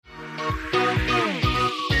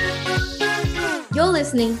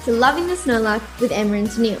listening to Loving the Snow Life with Emma and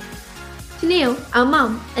Tennille. Tennille, our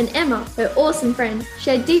mum, and Emma, her awesome friend,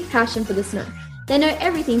 share deep passion for the snow. They know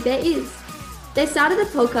everything there is. They started the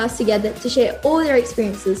podcast together to share all their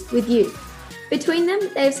experiences with you. Between them,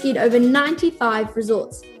 they have skied over 95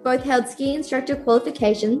 resorts, both held ski instructor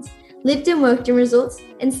qualifications, lived and worked in resorts,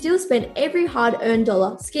 and still spend every hard-earned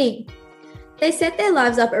dollar skiing. They set their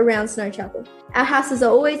lives up around Snowchapel. Our houses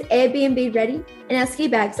are always Airbnb ready, and our ski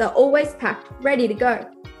bags are always packed, ready to go.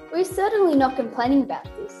 We're certainly not complaining about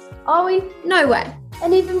this, are we? No way.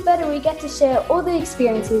 And even better, we get to share all the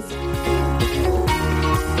experiences.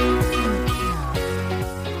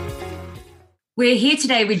 We're here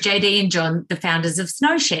today with JD and John, the founders of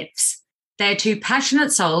Snow Chefs. They're two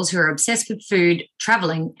passionate souls who are obsessed with food,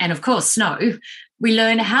 travelling, and of course, snow. We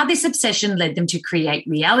learn how this obsession led them to create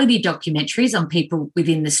reality documentaries on people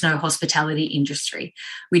within the snow hospitality industry.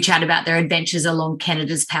 We chat about their adventures along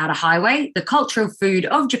Canada's Powder Highway, the cultural food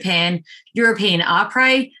of Japan, European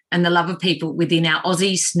après, and the love of people within our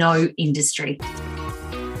Aussie snow industry.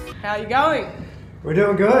 How are you going? We're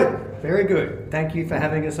doing good. Very good. Thank you for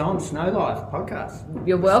having us on Snow Life podcast.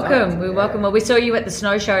 You're welcome. We're welcome. Well, we saw you at the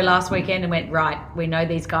snow show last weekend and went, right, we know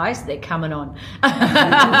these guys, they're coming on.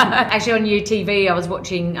 Actually, on UTV, I was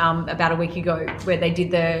watching about a week ago where they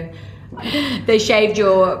did they shaved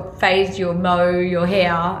your face, your mow, your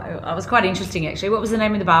hair. It was quite interesting, actually. What was the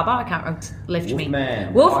name of the barber? I can't remember.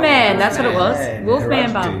 Wolfman. Wolfman, that's what it was. Yeah,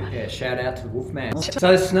 Wolfman barber. Yeah, shout out to the Wolfman.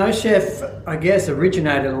 So Snow Chef, I guess,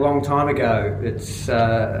 originated a long time ago. It's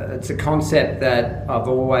a concept that I've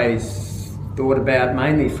always thought about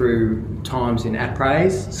mainly through times in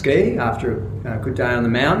après ski after a good day on the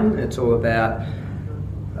mountain. It's all about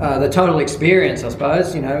the total experience, I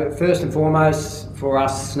suppose. You know, first and foremost, for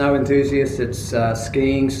us snow enthusiasts, it's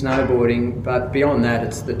skiing, snowboarding, but beyond that,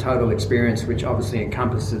 it's the total experience, which obviously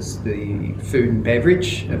encompasses the food and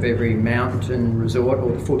beverage of every mountain resort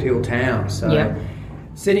or the foothill town. So,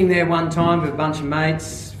 sitting there one time with a bunch of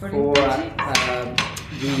mates for the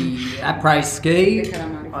après ski,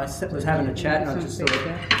 I was having a chat and I just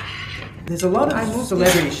thought, there's a lot of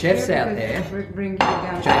celebrity chefs out there.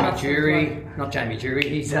 Jamie Jury, not Jamie Jury,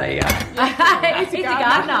 he's a he's a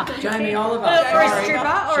gardener. Jamie Oliver. Or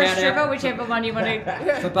a stripper, whichever one you want to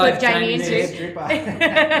for both put Jamie into. Big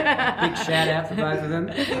shout out for both of them.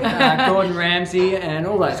 Gordon Ramsay and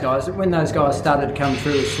all those guys. When those guys started to come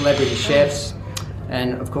through as celebrity chefs,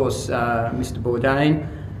 and of course Mr. Bourdain,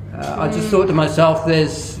 I just thought to myself,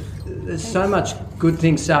 there's so much good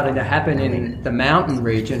things starting to happen in the mountain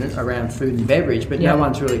region around food and beverage, but no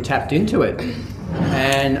one's really tapped into it.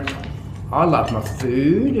 And I love my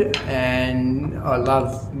food and I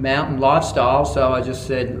love mountain lifestyle, so I just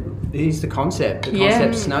said, here's the concept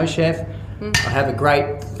Snow Chef. I have a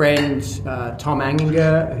great friend, Tom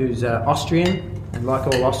Anginger, who's Austrian, and like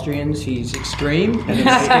all Austrians, he's extreme in skiing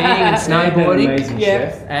and snowboarding. Amazing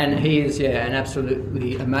chef. And he is an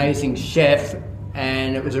absolutely amazing chef.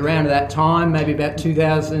 And it was around that time, maybe about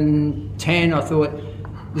 2010, I thought,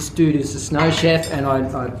 this dude is a snow chef, and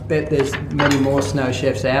I bet there's many more snow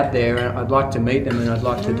chefs out there, and I'd like to meet them, and I'd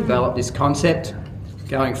like to develop this concept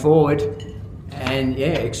going forward and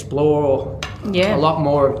explore a lot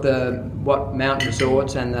more of what mountain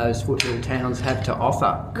resorts and those foothill towns have to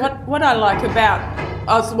offer. What I like about,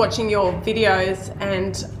 I was watching your videos,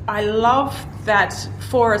 and I love that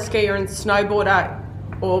for a skier and snowboarder,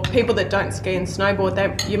 or people that don't ski and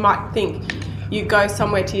snowboard, you might think you go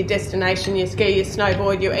somewhere to your destination, you ski, you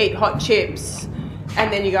snowboard, you eat hot chips,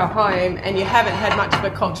 and then you go home and you haven't had much of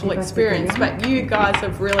a cultural experience. But you guys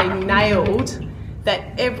have really nailed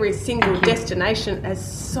that every single destination has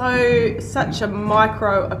such a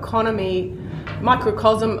microcosm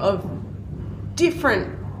of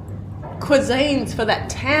different cuisines for that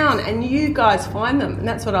town, and you guys find them, and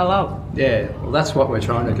that's what I love. Yeah, well, that's what we're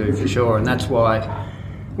trying to do for sure, and that's why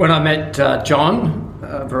when I met John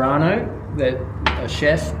Verano, a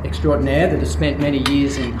chef extraordinaire that has spent many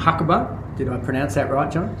years in Hakuba. Did I pronounce that right,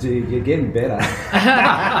 John? Dude, you're getting better.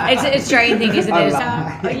 It's an Australian thing, isn't it?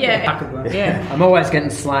 Hakuba. Yeah. I'm always getting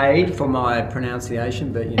slayed for my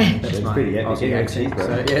pronunciation, but that's my pretty epic. Aussie accent.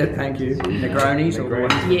 So thank you. Negronis or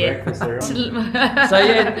Yeah. So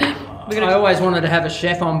I always wanted to have a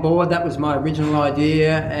chef on board. That was my original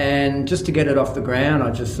idea, and just to get it off the ground,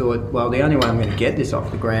 I just thought, well, the only way I'm going to get this off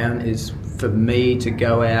the ground is for me to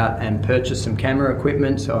go out and purchase some camera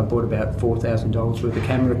equipment. So I bought about $4,000 worth of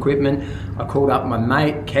camera equipment. I called up my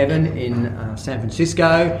mate Kevin in San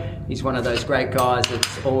Francisco. He's one of those great guys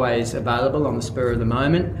that's always available on the spur of the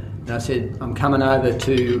moment. And I said, I'm coming over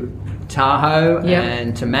to Tahoe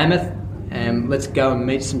and to Mammoth and let's go and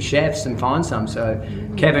meet some chefs and find some. So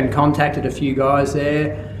Kevin contacted a few guys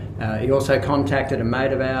there. He also contacted a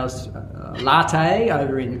mate of ours, Latte,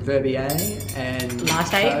 over in Verbier. And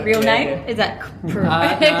Latte, real name? Is that, is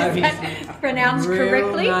that pronounced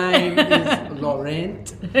correctly? Real name is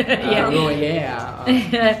Laurent.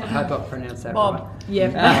 I hope I've pronounced that right.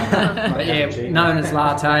 Yeah. But yeah, known as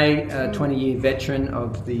Latte, a 20-year veteran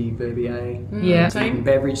of the Verbier food and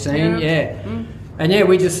beverage scene. And yeah,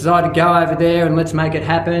 we just decided to go over there and let's make it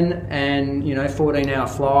happen. And 14-hour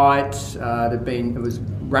flights. It was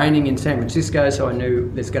raining in San Francisco, so I knew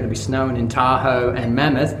there's going to be snowing in Tahoe and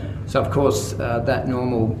Mammoth. So of course, that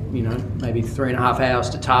normal, maybe 3.5 hours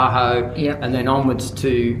to Tahoe, and then onwards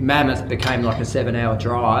to Mammoth became like a 7-hour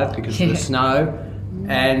drive because of the snow.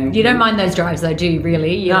 And you don't mind those drives though, do you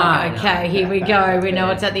really? You're like, okay, here we go. We know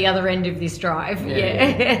it's at the other end of this drive.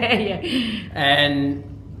 Yeah. And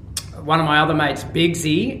one of my other mates,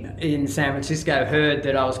 Bigsy, in San Francisco, heard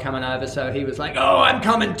that I was coming over, so he was like, "Oh, I'm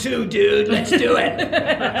coming too, dude. Let's do it."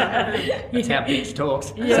 That's how Biggs talks.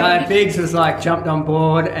 So Biggs was like, jumped on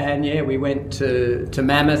board, and we went to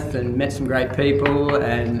Mammoth and met some great people.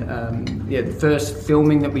 And the first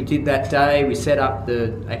filming that we did that day, we set up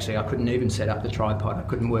actually I couldn't even set up the tripod. I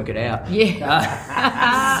couldn't work it out.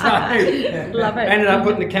 Love it. Ended up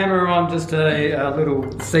putting the camera on just a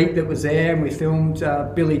little seat that was there, and we filmed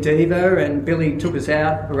Billy Diva, and Billy took us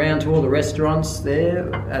out around to all the restaurants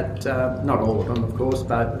there at not all of them, of course,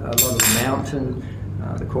 but a lot of the Mountain,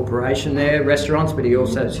 the corporation there, restaurants, but he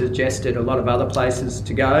also suggested a lot of other places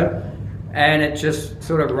to go, and it just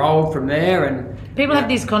sort of rolled from there. And people have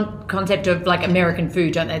this concept of like American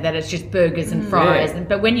food, don't they, that it's just burgers and fries,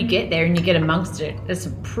 but when you get there and you get amongst it, there's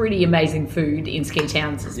some pretty amazing food in ski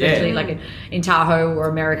towns, especially like in Tahoe or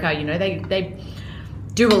America. They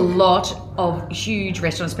do a lot of huge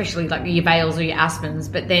restaurants, especially like your Vales or your Aspens,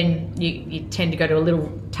 but then you tend to go to a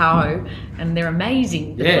little Tahoe and they're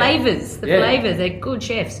amazing. The flavours, they're good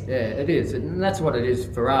chefs. Yeah, it is, and that's what it is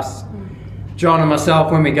for us. John and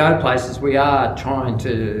myself, when we go places, we are trying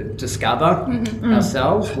to discover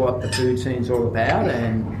ourselves what the food scene's all about,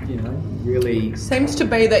 and really seems to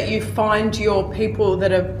be that you find your people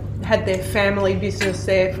that have had their family business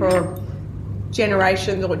there for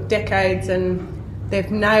generations or decades, and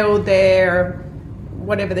they've nailed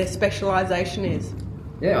whatever their specialisation is.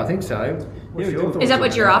 Yeah, I think so. Is that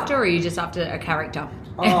what you're after, or are you just after a character?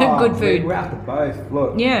 Oh, good food. We're after both.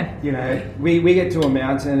 Look, yeah. We get to a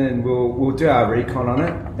mountain and we'll do our recon on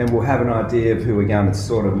it, and we'll have an idea of who we're going to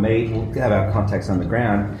sort of meet. We'll have our contacts on the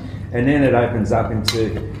ground, and then it opens up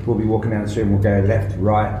into, we'll be walking down the street and we'll go left,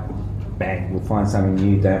 right, bang, we'll find something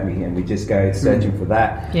new, don't we? And we just go searching for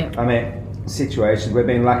that. Yeah. I mean, situations, we've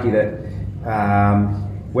been lucky that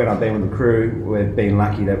when I've been with the crew, we've been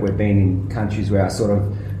lucky that we've been in countries where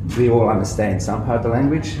we all understand some part of the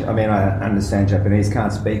language. I mean, I understand Japanese,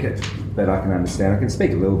 can't speak it, but I can understand. I can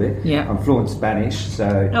speak a little bit. Yeah. I'm fluent Spanish,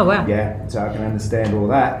 so oh wow. Yeah, so I can understand all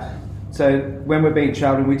that. So when we've been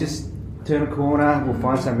travelling, we just turn a corner, we'll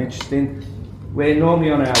find something interesting. We're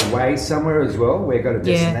normally on our way somewhere as well. We've got a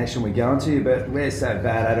destination we're going to, but we're so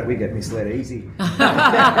bad at it, we get misled easy.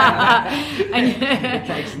 It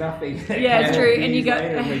takes nothing. Yeah, it's true. And you go.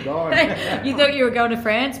 And we're gone. You thought you were going to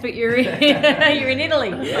France, but you're in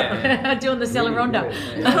Italy, doing the Celeronda.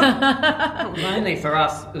 Mainly for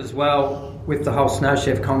us as well, with the whole Snow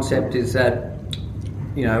Chef concept, is that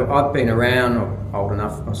I've been around, or old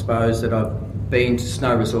enough, I suppose, that I've been to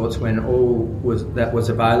snow resorts when all that was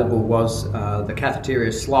available was the cafeteria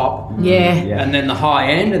slop, and then the high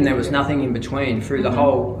end, and there was nothing in between. Through the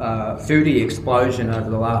whole foodie explosion over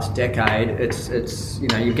the last decade, it's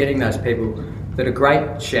you're getting those people that are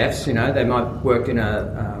great chefs. They might work in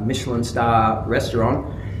a Michelin star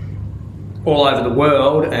restaurant all over the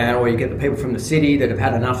world, or you get the people from the city that have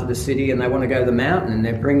had enough of the city and they want to go to the mountain, and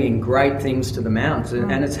they're bringing great things to the mountains,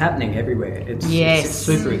 and it's happening everywhere. It's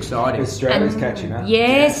super exciting. Australia's catching up.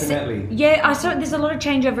 Yes, definitely. Yeah, I saw there's a lot of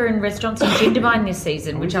changeover in restaurants in Jindabyne this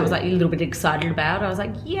season, which I was like a little bit excited about. I was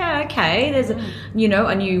like, yeah, okay, there's a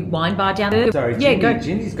new wine bar down there. Sorry,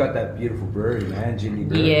 Jindy's got that beautiful brewery, man. Jindy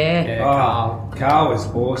Brewery. Carl was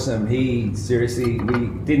awesome. He seriously, we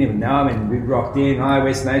didn't even know him, and we rocked in. Hi,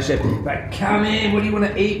 we're Snow Chef. Like, come in, what do you want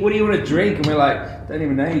to eat? What do you want to drink? And we're like, don't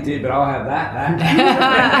even know you did, but I'll have that.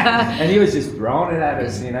 And he was just throwing it at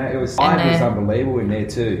us, It was unbelievable in there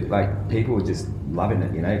too. Like, people were just loving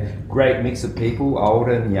it, you know. Great mix of people, old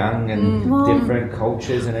and young, and different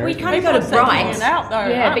cultures and everything. We kind of go to Bright.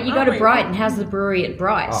 Yeah, but you go to Brighton. How's the brewery at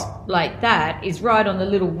Bright? Oh. Like that is right on the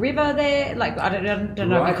little river there. Like I don't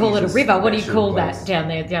know if you call it a is a river. What do you special call place. that down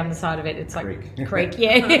there, down the side of it? It's like Creek.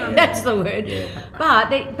 Yeah, that's the word. Yeah.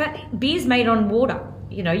 But beer's made on water.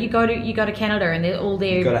 You know, you go to Canada and they're all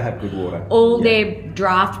You've got their to have good water. their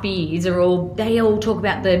draft beers are they all talk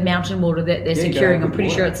about the mountain water that they're Yeah, you gotta securing. have I'm good pretty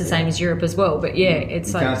sure water, it's the same as Europe as well. But yeah, it's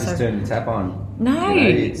You like can't just turn the tap on. No. You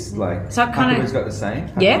know, it's like So it kinda- Huckleberry's got the same.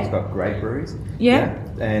 Yeah. Huckleberry's got great breweries. Yeah.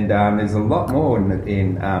 And there's a lot more in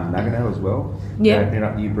Nagano as well. Yeah. Opening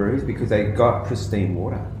up new breweries because they got pristine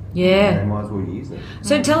water. Yeah. They might as well use it.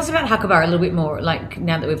 So tell us about Huckleberry a little bit more. Like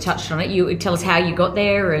now that we've touched on it, you tell us how you got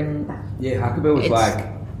there and Yeah, Huckleberry was It's- like,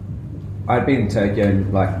 I'd been in Tokyo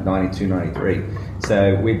in like 92, 93.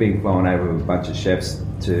 So we'd been flying over with a bunch of chefs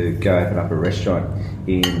to go open up a restaurant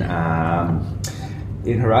in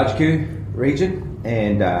Harajuku region.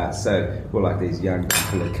 And so we're like these young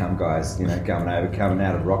come guys, you know, coming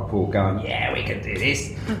out of Rockpool going, yeah, we can do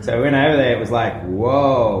this. So we went over there, it was like,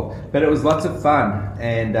 whoa. But it was lots of fun.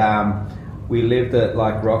 And we lived it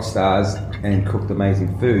like rock stars and cooked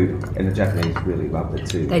amazing food. And the Japanese really loved it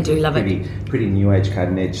too. They do love it. Pretty new age,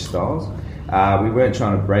 cutting edge styles. We weren't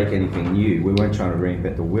trying to break anything new. We weren't trying to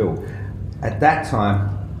reinvent the wheel. At that time,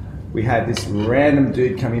 we had this random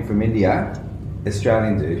dude coming from India,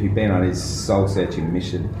 Australian dude who'd been on his soul searching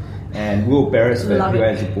mission, and Will Beresford, Love who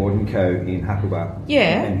it. has a boarding co in Hakuba.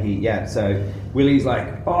 Yeah. And so Willie's like,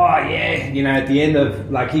 oh yeah, you know, at the end of,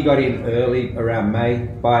 like, he got in early around May.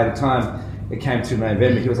 By the time it came to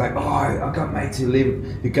November, he was like, oh, I got mates who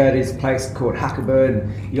go to this place called Huckleberry,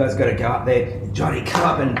 and you guys got to go up there. Johnny, come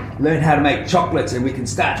up and learn how to make chocolates, and we can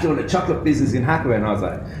start doing a chocolate business in Huckleberry. And I was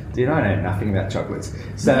like, dude, I know nothing about chocolates.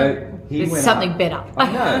 So he It's went something up. better.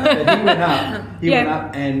 I know, but he went up. He Yeah. went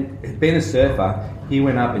up, and being a surfer, he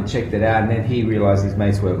went up and checked it out, and then he realised his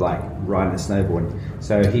mates were like riding a snowboard.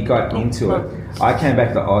 So he got into it. I came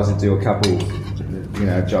back to Oz to do a couple, you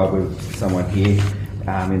know, job with someone here in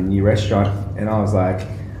a new restaurant, and I was like,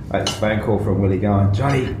 I had this phone call from Willie going,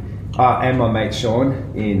 Johnny, and my mate Sean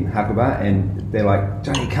in Huckleberry, and they're like,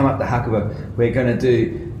 Johnny, come up to Huckleberry. We're going to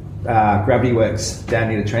do Gravity Works down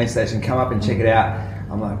near the train station. Come up and check it out.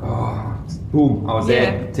 I'm like, oh, boom! I was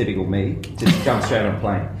there. Typical me, just jump straight on a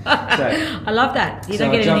plane. So I love that. You so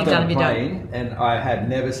don't get I anything jumped done on if a you don't. plane, and I had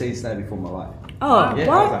never seen snow before in my life. Oh, Yeah,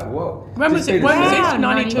 what? I was like, whoa. When was Just it? been When was to this?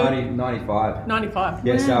 92? 95. 95.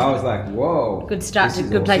 Yeah, so I was like, whoa. Good start this to- is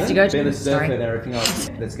good place to go to. Better surf Sorry. and everything else.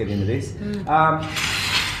 Let's get into this.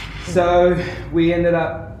 So we ended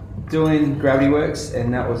up doing Gravity Works,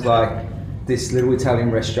 and that was like this little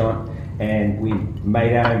Italian restaurant, and we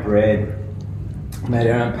made our own bread, made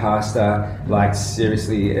our own pasta. Like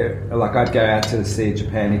seriously, like I'd go out to the Sea of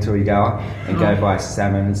Japan, Itoigawa, and go buy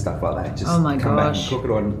salmon and stuff like that. Just Oh my come back and gosh. cook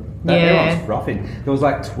it on. Yeah. Everyone's frothing. There was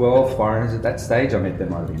like 12 foreigners at that stage. I mean, there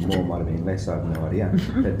might have been more, might have been less. I have no idea.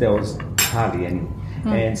 But there was hardly any.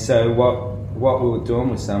 And so what we were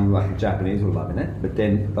doing was some, like, the Japanese were loving it, but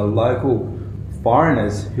then the local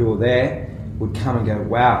foreigners who were there would come and go,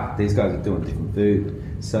 wow, these guys are doing different food.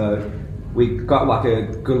 So we got like a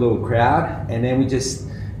good little crowd, and then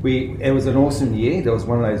it was an awesome year. There was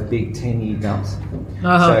one of those big 10-year dumps.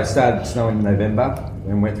 So it started snowing in November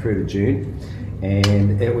and went through to June,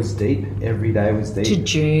 and it was deep. Every day was deep. To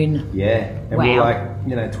June. Yeah, and we were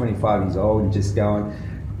like, 25 years old and just going,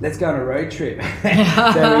 let's go on a road trip.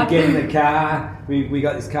 So we get in the car. We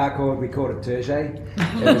got this car we called it Turgé.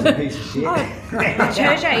 It was a piece of shit.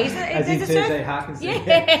 Turgé, is it? As in Turgé Harkinson.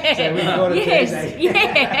 Yeah. So we called it Turgé.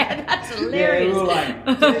 Yeah, that's Yeah, hilarious. we were like,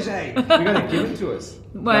 Turgé, you're going to give it to us.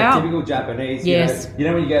 Wow. Like typical Japanese. Yes. You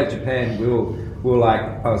know when you go to Japan, we were like,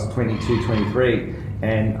 I was 22, 23,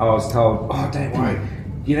 and I was told, oh, don't worry.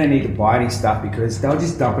 You don't need to buy any stuff because they'll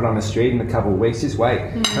just dump it on the street in a couple of weeks. Just wait.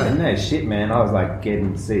 And no shit, man. I was like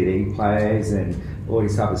getting CD players and all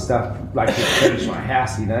this type of stuff, like to finish my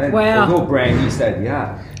house, you know. Wow. It was all brand new state of the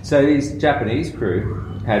art. So this Japanese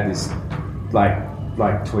crew had this like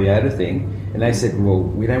Toyota thing, and they said, well,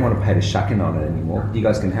 we don't want to pay the shucking on it anymore. You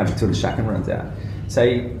guys can have it till the shucking runs out. So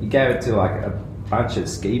you gave it to like a bunch of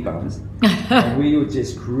ski bums, and we were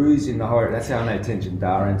just cruising the whole. That's how I know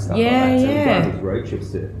Tenjin-Dara and stuff like that. So we go on these road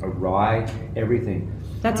trips to Arai, everything.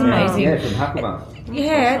 That's amazing. Yeah, from Hakuba.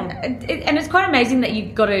 Yeah, and it's quite amazing that you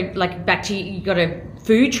got to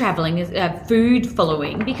food traveling, food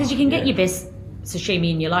following, because you can get your best sashimi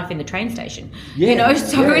in your life in the train station. Yeah, You know,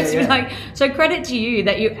 so yeah, it's yeah. like, so credit to you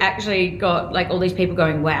that you actually got like all these people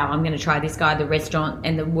going, wow, I'm going to try this guy, the restaurant,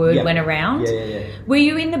 and the word Yeah. went around. Yeah. Were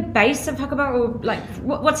you in the base of Hakuba, or like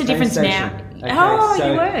what's the Train difference station. now? Okay, Oh,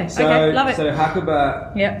 so- you were. So, Okay, love it. So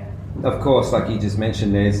Hakuba, Yep. of course, like you just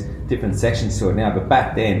mentioned, there's different sections to it now, but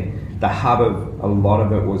back then, the hub of a lot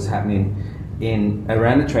of it was happening in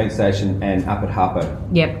around the train station and up at Harpo.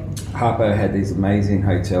 Yep. Harpo had these amazing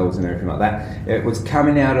hotels and everything like that. It was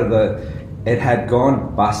coming out of it had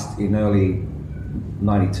gone bust in early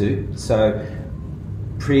 92. So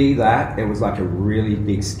pre that, it was like a really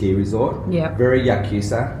big ski resort. Yep. Very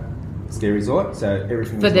Yakuza ski resort. So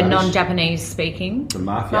everything For was the lavish. non-Japanese speaking. The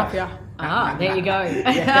mafia. Mafia. Ah, there you go.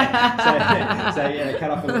 Yeah. So yeah, they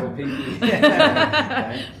cut off a little pinky.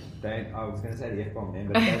 Don't. I was going to say the F-bomb then,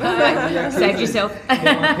 but Saved yourself. Get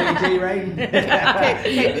on PG rating.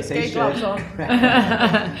 Keep your ski gloves on.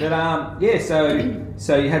 But yeah,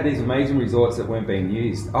 so you had these amazing resorts that weren't being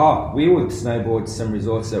used. Oh, we would snowboard some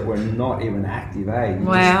resorts that were not even active. You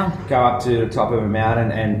Wow. just go up to the top of a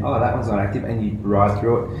mountain and that one's not active, and you ride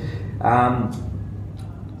through it.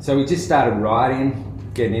 So we just started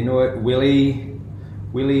riding, getting into it. Willie,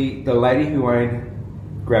 the lady who owned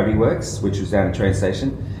Gravity Works, which was down at the train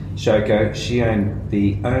station, Shoko, she owned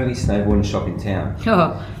the only snowboarding shop in town.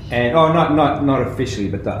 Oh, And not officially,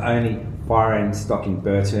 but the only fire and stock in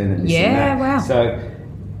Burton and this and Yeah, that. wow. So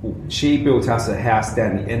she built us a house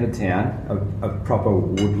down the end of town, a proper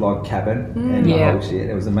wood log cabin, and the Yeah. whole shit.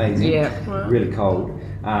 It was amazing. Yeah. Really cold.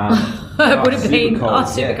 It would have super been cold,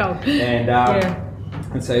 super yeah. cold. And Yeah.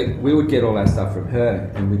 and so we would get all our stuff from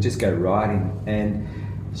her, and we'd just go riding. And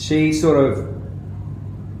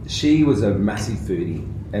she was a massive foodie.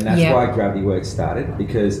 And that's Yeah. why Gravity Works started,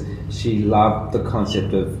 because she loved the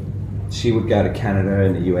concept of, she would go to Canada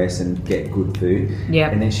and the US and get good food. Yeah.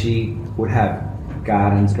 And then she would have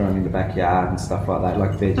gardens growing in the backyard and stuff like that,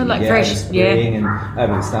 like veggies. like in fresh, the spring and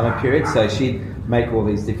over the summer period. So she'd make all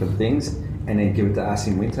these different things and then give it to us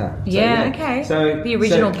in winter. So, okay. So the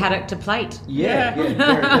original paddock to plate. Yeah,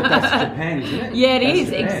 that's Japan, isn't it? Yeah, it That's is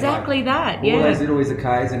Japan, exactly like, that. All Yeah. those little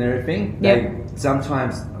izakayas and everything. Yep. They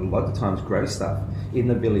sometimes, a lot of times, grow stuff in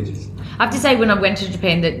the villages. I have to say, when I went to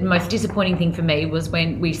Japan, the most disappointing thing for me was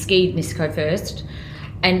when we skied Niseko first,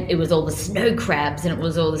 and it was all the snow crabs, and it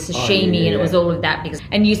was all the sashimi, and it was all of that,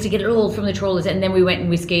 and you used to get it all from the trawlers. And then we went and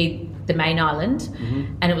we skied the main island,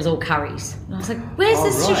 and it was all curries. And I was like, "Where's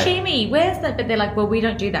the right. sashimi? Where's that?" But they're like, "Well, we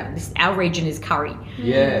don't do that. Our region is curry."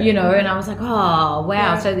 Yeah. You know, and I was like, "Oh, wow!"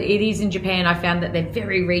 Yeah. So it is in Japan. I found that they're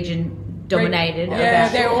very region dominated. Yeah,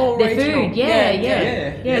 about they're all their regional. food. Yeah.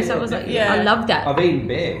 Yeah. So it was like, Yeah. I love that. I've eaten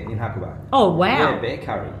bear in Hakuba. Oh wow. Yeah, bear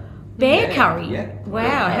curry. Bear Yeah, curry? yeah. Wow. Bear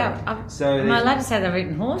How, curry. So am I there's- allowed to say that I've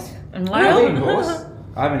eaten horse and I've whale? eaten horse.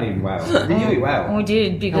 I haven't eaten whale. Did you eat whale? We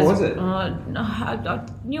did because was it? no, I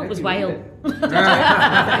knew it was How'd you whale. eat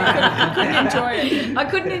Couldn't enjoy it. I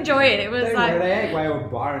couldn't enjoy it. It was They like, ate whale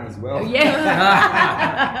with Byron as well.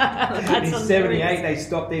 yeah. In That's '78, they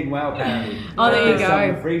stopped eating whale apparently. Oh, there you There's some in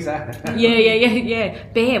go. the freezer. Yeah.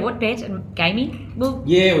 Bear? What bear? Gamey? Well,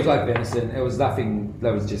 Yeah, it was like venison. It was nothing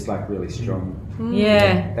that was just like really strong.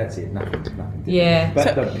 yeah. That's it. Nothing. Different. Yeah.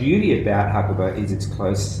 But the beauty about Hakuba is its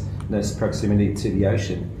closeness, proximity to the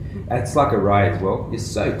ocean. It's like a ray as well. It's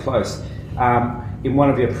so close. In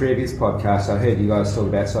one of your previous podcasts, I heard you guys talk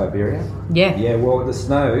about Siberia. Yeah. Yeah. Well, the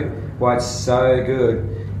snow, why it's so good,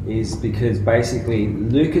 is because basically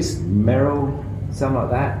Lucas Merrill, something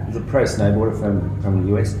like that, is a pro snowboarder from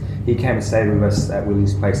the US. He came and stayed with us at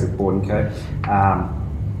Willie's place at Board & Co.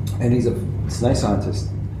 And he's a snow scientist.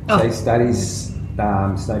 So he studies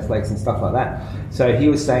snowflakes and stuff like that. So he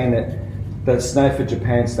was saying that the snow for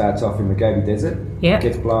Japan starts off in the Gobi Desert. Yeah.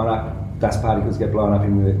 Gets blown up, dust particles get blown up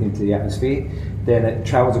into the atmosphere. Then it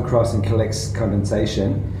travels across and collects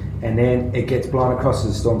condensation. And then it gets blown across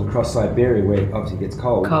as storms across Siberia, where it obviously gets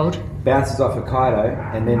cold. Bounces off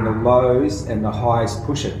Hokkaido, and then the lows and the highs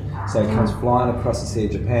push it. So it comes flying across the Sea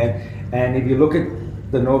of Japan. And if you look at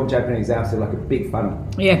the northern Japanese Alps, they're like a big funnel.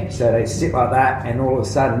 Yeah. So they sit like that, and all of a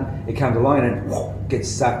sudden it comes along and whoosh, gets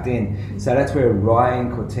sucked in. So that's where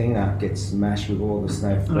Ryan Cortina gets smashed with all the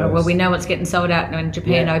snow flows. Well, we know what's getting sold out when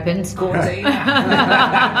Japan opens. But you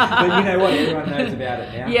know what? Everyone knows about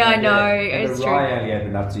it now. Yeah, I know. And It's the true. Rye only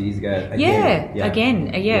opened up 2 years ago.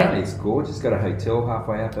 Again. It's gorgeous. Got a hotel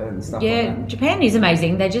halfway up it and stuff Yeah, like that. Japan is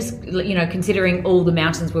amazing. They just, considering all the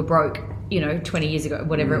mountains were broke, 20 years ago,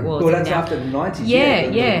 whatever it was. Well, and that's now- after the 90s.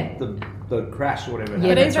 Yeah. The crash or whatever. Yeah,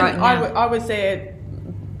 But that's even right now. I was there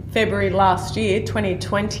February last year,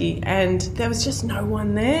 2020, and there was just no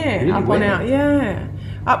one there. Really? Up on Where?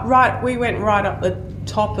 our we went right up the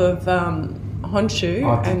top of Honshu.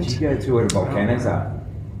 Oh, and did you go to where the volcanoes are?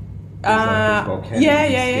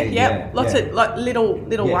 Yeah. Lots of like little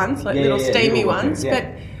ones, like little steamy ones. Yeah. But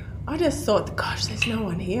I just thought, gosh, there's no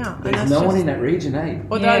one here. There's no one in that region, eh?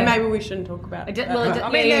 Although maybe we shouldn't talk about it. I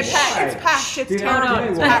mean, it's packed. It's terrible.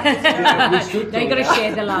 It's packed. We should They got to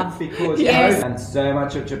share the love. Because Yes. and so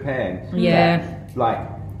much of Japan. Yeah. that, like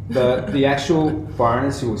the actual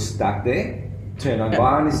foreigners who are stuck there turn on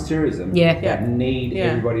violence tourism. That need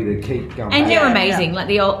everybody to keep going. And back. they're amazing. Like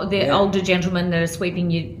the older gentlemen that are sweeping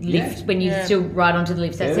your lift when you still ride onto the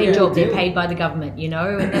lifts. That's their job. They're paid by the government, you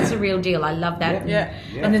know, and that's a real deal. I love that.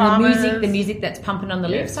 And then the music that's pumping on the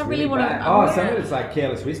lifts. I really want to. Some of it's like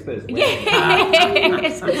Careless Whispers. Yes.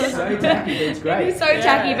 It's so tacky, but it's great. It's so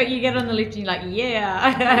tacky, but you get on the lift and you're like,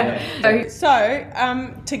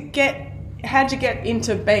 how'd you get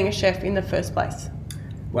into being a chef in the first place?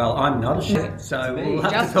 Well, I'm not a chef, so we'll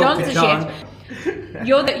have Just to talk John's to a John. chef.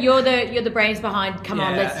 You're the brains behind. Come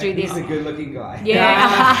on, let's do this. He's a good-looking guy.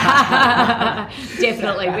 Yeah,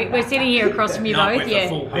 definitely. We're sitting here across from you both.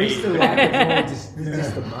 He's still like just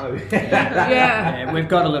the mo. Yeah, we've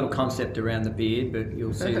got a little concept around the beard, but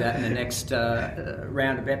you'll see that in the next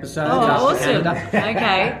round of episodes. Oh, awesome.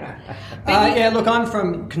 Okay. Look, I'm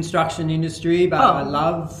from construction industry, but I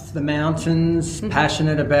love the mountains,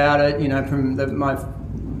 passionate about it. You know,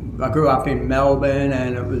 I grew up in Melbourne,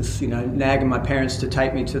 and it was, nagging my parents to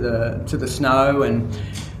take me to the snow, and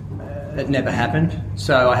it never happened.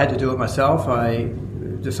 So I had to do it myself. I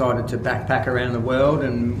decided to backpack around the world,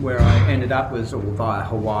 and where I ended up was via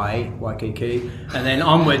Hawaii, Waikiki, and then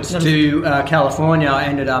onwards to California. I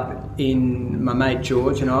ended up in, my mate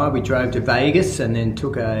George and we drove to Vegas and then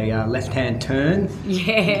took a left-hand turn.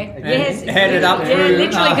 Headed up through. Yeah,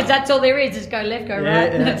 literally, because that's all there is go left, go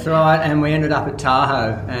right. Yeah, that's right. And we ended up at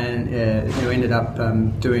Tahoe, and we ended up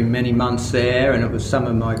doing many months there, and it was some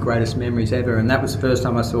of my greatest memories ever. And that was the first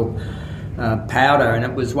time I saw powder, and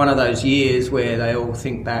it was one of those years where they all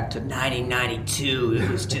think back to 1992. It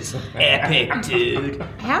was just epic, dude.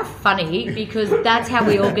 How funny, because that's how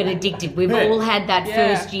we all get addicted. We've all had that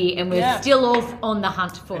first year, and we're still off on the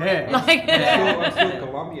hunt for it. Like, I'm still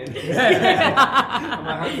Colombian.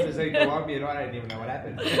 I'm 100% Colombian. I don't even know what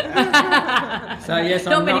happened. So yes,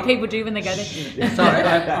 not many people do when they go there. Sorry,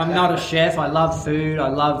 I'm not a chef. I love food. I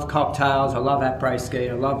love cocktails. I love après-ski.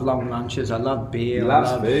 I love long lunches. I love beer. He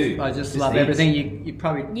loves food. I just love everything. You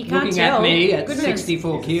probably can't looking tell. at me at Goodness.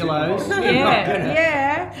 64 kilos.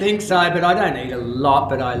 Yeah. Think so, but I don't eat a lot.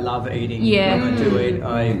 But I love eating. Yeah. When I do eat,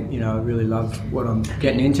 I really love what I'm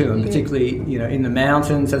getting into, and particularly in the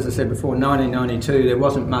mountains. As I said before, 1992 there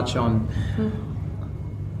wasn't much on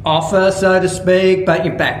offer, so to speak. But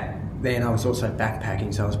you're back. Then I was also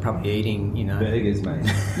backpacking, so I was probably eating, burgers, mate.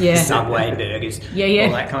 Subway burgers,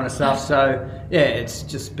 all that kind of stuff. So it's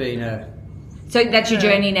just been a. So that's your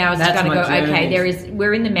journey now, is to That's kind of my go, journey. okay,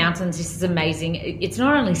 we're in the mountains, this is amazing. It's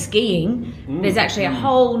not only skiing, there's actually a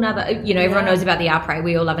whole nother, everyone knows about the après,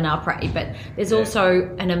 we all love an après, but there's also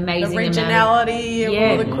an amazing the originality of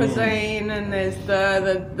all the cuisine, and there's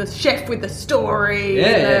the chef with the story,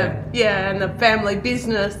 and the family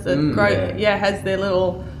business that has their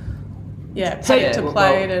little paddock to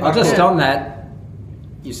plate. And just on that,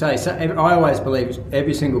 you say, so I always believe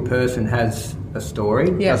every single person has a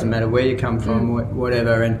story. Doesn't matter where you come from,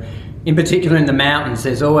 whatever. And in particular in the mountains,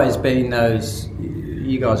 there's always been those.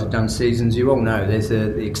 You guys have done seasons. You all know there's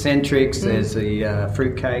the eccentrics, there's the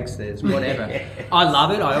fruitcakes, there's whatever. I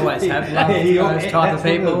love it. I always have loved those type of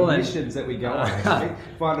people. And missions that we go on. Actually.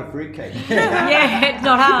 Find a fruitcake. It's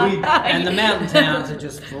not hard. And the mountain towns are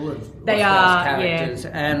just full of those characters.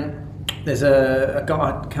 And there's a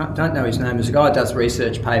guy, I don't know his name, there's a guy who does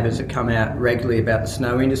research papers that come out regularly about the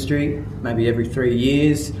snow industry, maybe every 3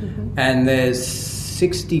 years, and there's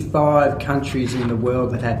 65 countries in the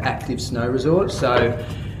world that have active snow resorts. So,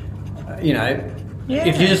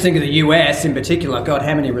 if you just think of the US in particular, God,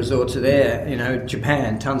 how many resorts are there?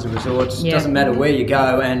 Japan, tons of resorts. Doesn't matter where you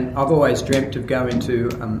go. And I've always dreamt of going to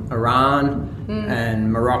Iran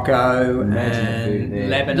and Morocco and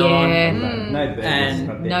Lebanon. No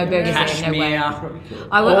burgers. Kashmir.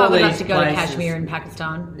 I would love to go to Kashmir in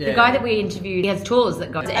Pakistan. The guy that we interviewed, he has tours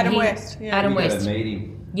that go. Adam West. Adam West.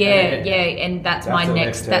 And that's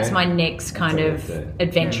my next kind of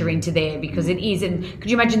adventure into there, because it is. And could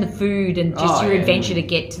you imagine the food and just your adventure to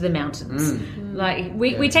get to the mountains? Like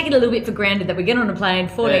we take it a little bit for granted that we get on a plane,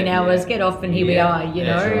 14 hours, get off, and here we are.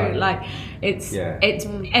 Right. Like it's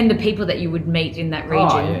and the people that you would meet in that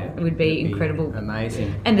region would be incredible,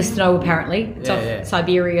 amazing. And the snow apparently it's off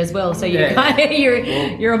Siberia as well, so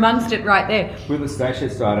you're amongst it right there. With the station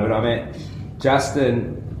side of it, I met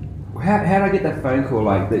Justin how did I get that phone call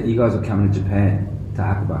like that you guys were coming to Japan to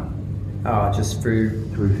Hakuba? Oh, just through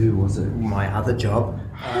Who was it? my other job.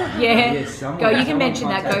 Go, you can mention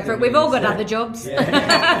that, go for it. We've all got other jobs. Well,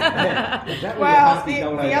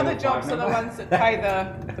 the other jobs are the ones that pay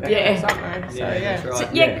the bills, aren't they? So, That's right.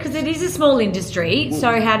 So, because it is a small industry.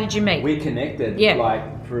 So how did you meet? We connected Yeah.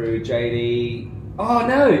 through JD. Oh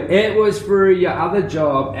no, it was through your other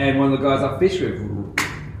job and one of the guys I fished with.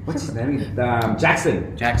 What's his name?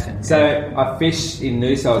 Jackson. So I fished in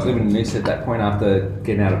Noosa. I was living in Noosa at that point after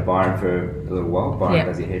getting out of Byron for a little while. Byron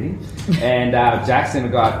does your heading. And Jackson, the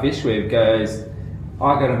guy I fished with, goes,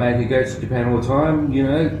 I got a mate who goes to Japan all the time, you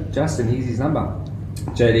know, Justin, here's his number.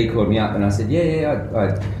 JD called me up and I said,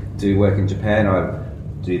 I do work in Japan. I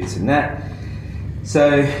do this and that.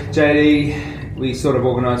 So JD, we sort of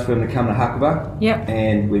organised for him to come to Hakuba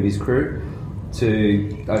and with his crew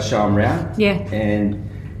to show him around. And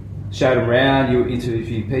showed him around, you interviewed a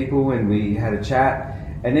few people and we had a chat.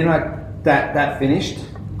 And then that finished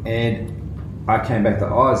and I came back to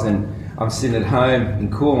Oz and I'm sitting at home in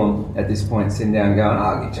Coolum at this point, sitting down going,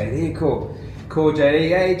 I'll get JD a call. Call JD,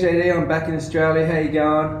 hey JD, I'm back in Australia, how you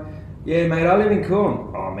going? Yeah mate, I live in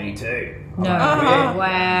Coolum. Oh, me too. No.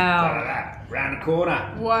 Wow. Round the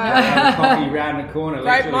corner. Wow. Have a coffee round the corner.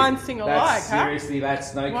 Great minds sing alike, Seriously,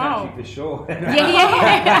 that's snow country for sure. So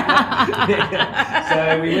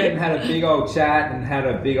we went and had a big old chat and had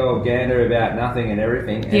a big old gander about nothing and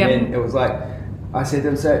everything. And then it was like, I said to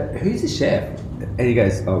him, so who's the chef? And he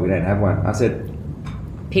goes, oh, we don't have one. I said,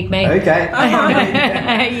 pick me. Okay.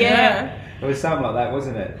 Yeah. It was something like that,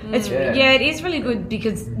 wasn't it? It's it is really good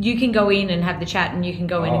because you can go in and have the chat, and you can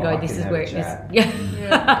go in and go, "This is where it is."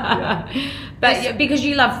 But because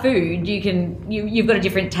you love food, you've got a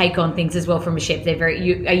different take on things as well from a chef. They're are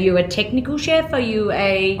you a technical chef? Are you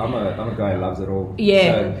a? I'm a guy who loves it all. So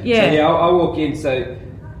I walk in. So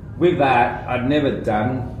with that, I'd never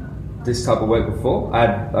done this type of work before.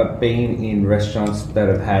 I've been in restaurants that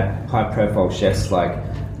have had high profile chefs like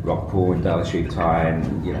Rockpool and Dollar Tree Thai and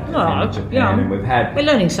and Japan, and we're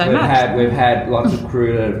learning so much. We've had lots of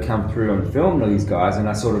crew that have come through and filmed all these guys, and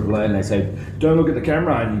I sort of learn. They say, "Don't look at the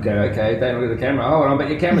camera," and you go, "Okay, don't look at the camera." Oh, but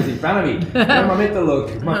your camera's in front of me. Where am I meant to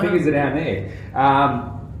look? My fingers are down there.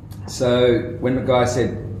 So when the guy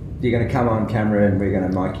said, "You're going to come on camera and we're going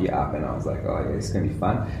to mic you up," and I was like, "Oh yeah, it's going to be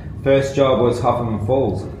fun." First job was Hoffman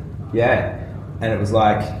Falls, and it was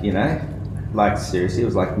like seriously, it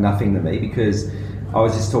was like nothing to me because I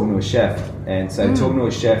was just talking to a chef, and so talking to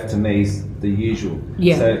a chef to me is the usual.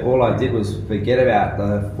 So all I did was forget about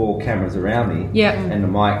the 4 cameras around me and the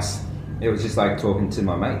mics. It was just like talking to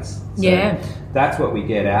my mates. So that's what we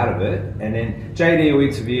get out of it. And then JD will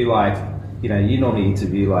interview you normally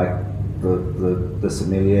interview like the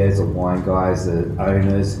sommeliers or wine guys, the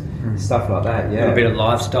owners, stuff like that. A little bit of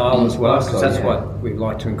lifestyle as well, because that's what we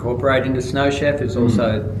like to incorporate into Snow Chef is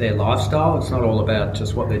also their lifestyle. It's not all about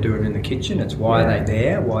just what they're doing in the kitchen. It's why are they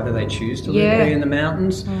there? Why do they choose to live there in the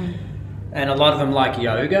mountains? And a lot of them like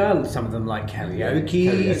yoga, some of them like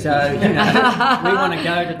karaoke. So, we want to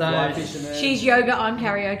go to those. She's yoga, I'm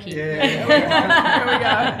karaoke. There we go.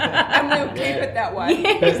 And we'll keep it that way.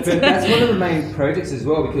 But that's one of the main projects as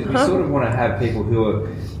well, because we sort of want to have people who are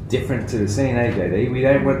different to the scene, JD? We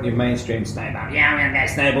don't want your mainstream snowboard. Yeah, I'm going to go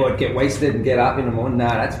snowboard, get wasted and get up in the morning. No,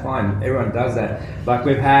 that's fine. Everyone does that. Like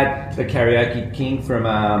we've had the karaoke king from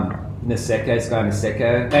Niseko, Sky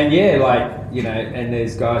Niseko. And and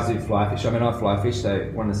there's guys who fly fish. I mean, I fly fish, so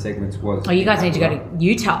one of the segments was... Oh, you guys need to go to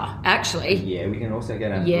Utah, actually. Yeah, we can also go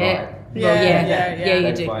down to you do.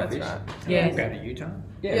 That's right. Yeah. We'll go to Utah.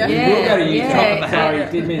 We will go to Utah.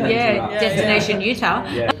 Sorry, did mean that. Destination Utah.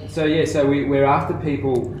 So we're after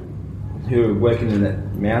people who are working in the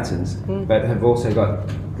mountains, but have also got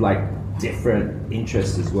different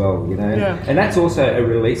interests as well, And that's also a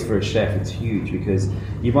release for a chef. It's huge because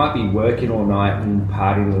you might be working all night and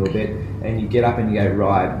partying a little bit, and you get up and you go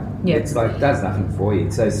ride. It's does nothing for you.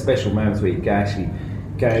 It's those special moments where you can actually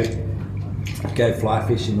go fly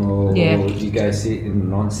fishing or you go sit in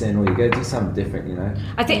the onsen or you go do something different,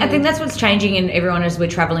 I think that's what's changing in everyone as we're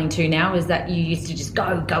travelling to now is that you used to just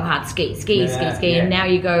go hard, ski, and now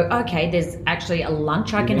you go, okay, there's actually a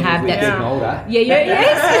lunch I can have that's older.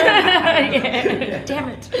 Damn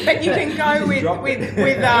it. But you can go with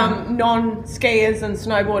non-skiers and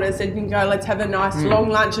snowboarders, and you can go, let's have a nice long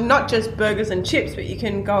lunch, and not just burgers and chips, but you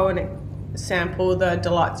can go and sample the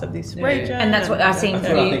delights of this region. And that's what I think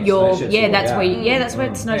that's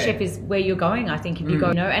where Snow Chef is where you're going, I think, if you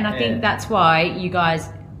go, and I think that's why you guys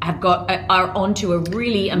are onto a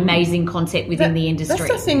really amazing concept within the industry. That's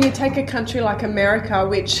the thing, you take a country like America,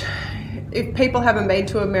 which if people haven't been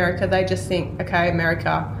to America, they just think, okay,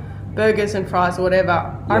 America, burgers and fries or whatever.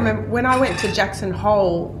 I remember when I went to Jackson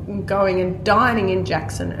Hole, going and dining in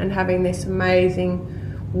Jackson and having this amazing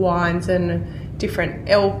wines and different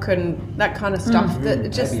elk and that kind of stuff.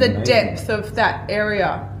 Just the depth of that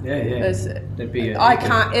area. That'd be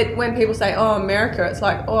when people say, "Oh, America," it's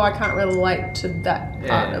like, "Oh, I can't relate to that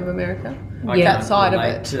part of America." I can't that side relate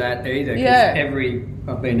of it to that either. Yeah.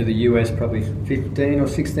 I've been to the US probably 15 or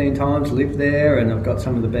 16 times, lived there, and I've got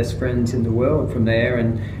some of the best friends in the world from there.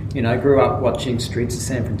 And grew up watching Streets of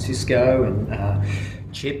San Francisco and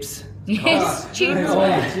Chips. Yes, Chips.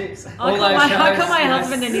 Chips. I call my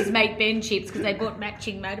husband and his mate Ben Chips because they bought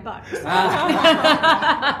matching motorbikes.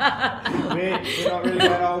 We're not really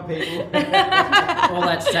that old people. All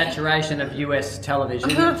that saturation of US television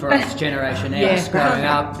for us Generation X growing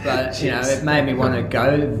up, but it made me want to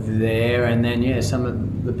go there. And then some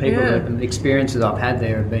of the people and experiences I've had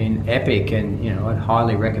there have been epic, and I'd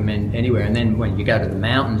highly recommend anywhere. And then when you go to the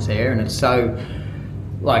mountains there, and it's so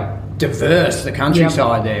diverse, the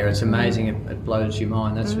countryside there, it's amazing. It blows your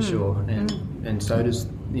mind, that's for sure. And so does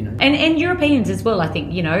and Europeans as well. I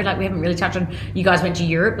think we haven't really touched on. You guys went to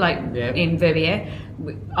Europe, in Verbier.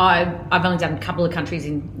 I've only done a couple of countries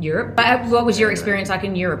in Europe. But what was your experience like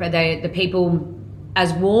in Europe? Are the people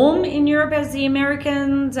as warm in Europe as the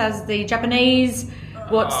Americans, as the Japanese?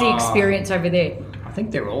 What's the experience over there? I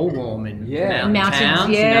think they're all warm in mountains towns.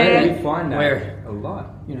 We find that a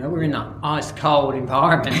lot. We're in an ice cold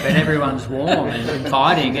environment, but everyone's warm and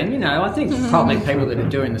fighting. And I think probably people that are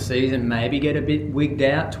doing the season maybe get a bit wigged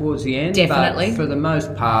out towards the end. Definitely. But for the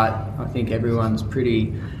most part, I think everyone's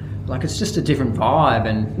pretty. It's just a different vibe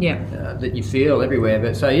and that you feel everywhere.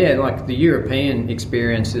 But so the European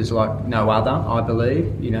experience is like no other, I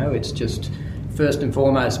believe. It's just first and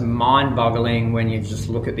foremost mind-boggling when you just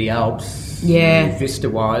look at the Alps,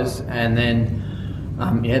 vista-wise, and then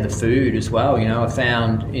the food as well. I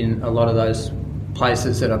found in a lot of those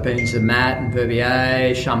places that I've been, Zermatt and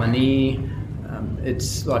Verbier, Chamonix,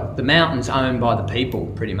 it's like the mountain's owned by the people,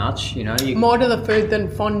 pretty much. More to the food than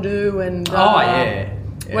fondue and.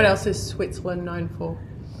 What else is Switzerland known for?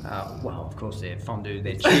 Well, of course, their fondue,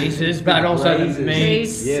 their cheeses, but also the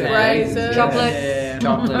meats, raisins,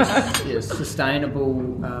 chocolate, sustainable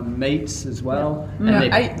meats as well,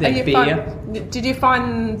 and their beer. Did you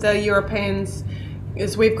find the Europeans?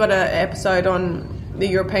 Because we've got an episode on the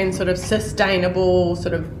European sort of sustainable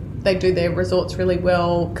they do their resorts really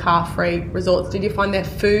well, car-free resorts. Did you find their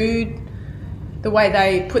food, the way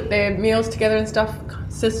they put their meals together and stuff,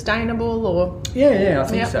 sustainable or? I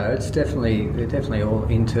think so. It's they're definitely all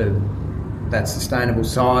into that sustainable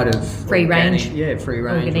side of free range. Free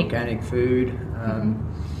range, organic food.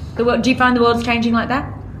 Do you find the world's changing like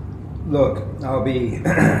that? Look,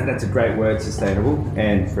 that's a great word, sustainable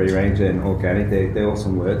and free range and organic. They're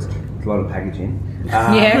awesome words. It's a lot of packaging.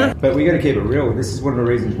 But we got to keep it real. This is one of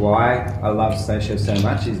the reasons why I love Snow Chef so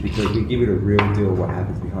much, is because we give it a real deal of what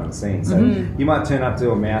happens behind the scenes. So you might turn up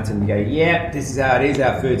to a mountain and go, this is how it is,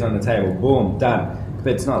 our food's on the table, boom, done.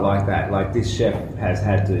 But it's not like that. This chef has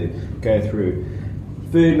had to go through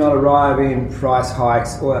food not arriving, price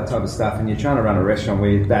hikes, all that type of stuff, and you're trying to run a restaurant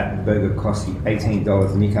where that burger costs you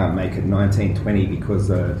 $18 and you can't make it $19.20 because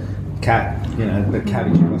the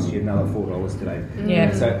cabbage costs you another $4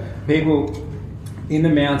 today. So people in the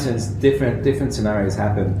mountains, different scenarios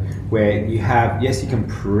happen where you can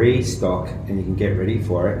pre-stock and you can get ready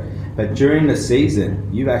for it, but during the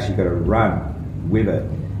season you've actually got to run with it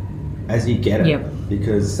as you get it,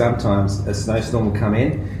 because sometimes a snowstorm will come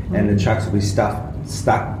in and the trucks will be stuck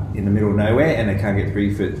in the middle of nowhere and they can't get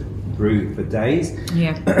through for days.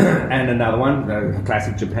 And another one, the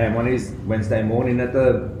classic Japan one, is Wednesday morning at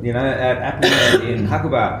at Appleman in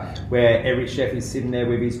Hakuba, where every chef is sitting there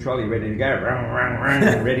with his trolley ready to go,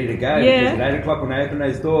 ready to go. Because at 8 o'clock when they open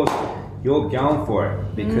those doors, you're going for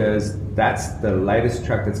it, because that's the latest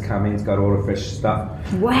truck that's come in. It's got all the fresh stuff.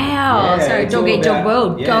 Wow! So dog eat dog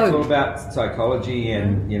world. It's all about psychology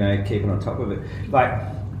and keeping on top of it.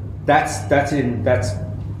 That's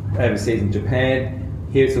overseas in Japan.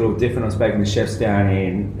 Here it's a little different. I've spoken to chefs down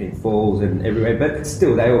in Falls and everywhere, but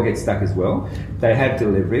still they all get stuck as well. They have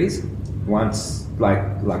deliveries once,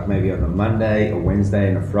 like maybe on a Monday, a Wednesday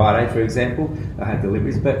and a Friday, for example. I have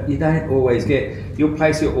deliveries, but you don't always you'll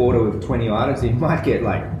place your order with 20 items and you might get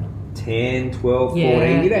 10, 12,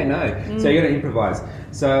 14, you don't know. So you got to improvise.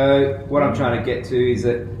 So what I'm trying to get to is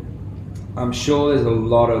that I'm sure there's a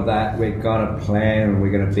lot of that. We're going to plan and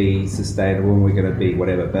we're going to be sustainable and we're going to be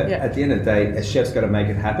whatever. But at the end of the day, a chef's got to make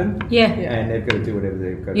it happen. And they've got to do whatever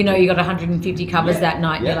they've got to do. You got 150 covers that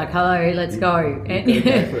night and you're like, hello, let's go. You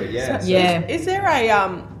go for it, Is there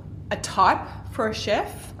a type for a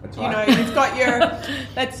chef. That's You right. know, you've got your,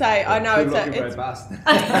 let's say, I know Good looking, it's robust.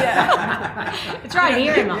 It's right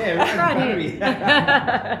here, Emma. Yeah, It's right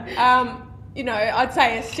here. you know, I'd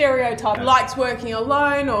say a stereotype likes working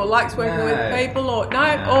alone or likes working No. with people or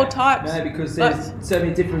all types. No, because there's so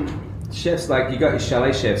many different chefs. Like you got your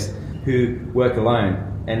chalet chefs who work alone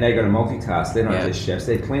and they got to multitask. They're not Yeah. just chefs;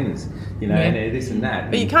 they're cleaners. You know, Yeah. and they're this and that.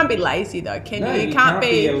 But you can't be lazy though, can No, you? you can't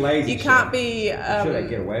be a lazy You can't chef. be. I'm sure they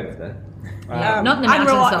get away with that. Not in the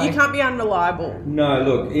mountains, though. You can't be unreliable. No,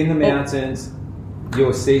 look, in the mountains,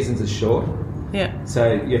 your seasons are short. Yeah.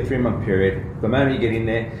 So your 3-month period, the moment you get in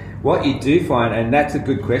there, what you do find, and that's a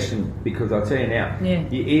good question because I'll tell you now, Yeah.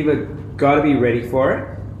 you either got to be ready for it,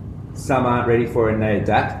 some aren't ready for it and they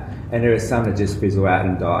adapt, and there are some that just fizzle out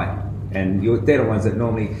and die. And they're the ones that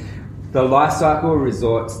normally, the life cycle of a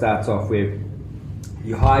resort starts off with,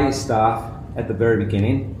 you hire your staff at the very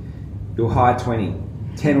beginning, you'll hire 20.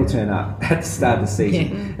 10 will turn up at the start of the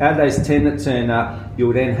season. Out of those 10 that turn up,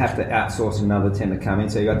 you'll then have to outsource another 10 to come in.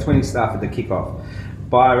 So you've got 20 staff at the kickoff.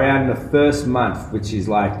 By around the first month, which is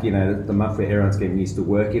like, you know, the month where everyone's getting used to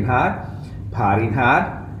working hard, partying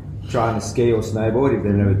hard, trying to ski or snowboard if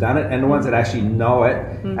they've never done it, and the ones that actually know it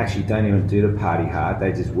actually don't even do the party hard.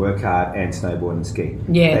 They just work hard and snowboard and ski.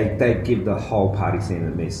 Yeah. They give the whole party scene a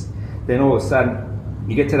miss. Then all of a sudden,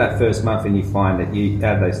 you get to that first month and you find that you,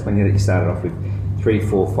 out of those 20 that you started off with, 3,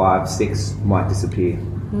 4, 5, 6 might disappear.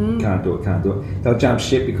 Can't do it. They'll jump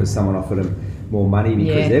ship because someone offered them more money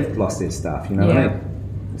because Yeah. they've lost their staff, you know what I mean?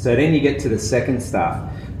 So then you get to the second staff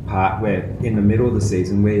part where in the middle of the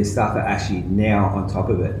season where your staff are actually now on top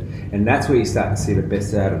of it. And that's where you start to see the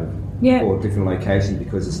best out of Yeah. all different locations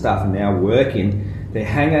because the staff are now working. Their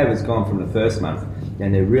hangover's gone from the first month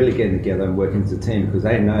and they're really getting together and working as a team because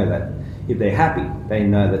they know that if they're happy, they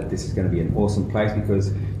know that this is going to be an awesome place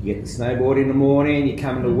because you get to snowboard in the morning, you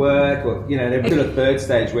come into work, or, you know, they're to the third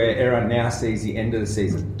stage where everyone now sees the end of the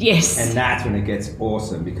season. Yes. And that's when it gets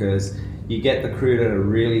awesome because you get the crew that have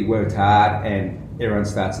really worked hard and everyone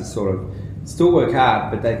starts to sort of still work hard,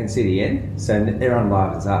 but they can see the end. So everyone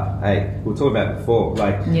livens up. Hey, we were talking about it before,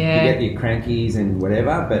 like Yeah. you get your crankies and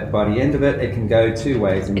whatever, but by the end of it, it can go two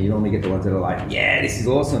ways and you normally get the ones that are like, yeah, this is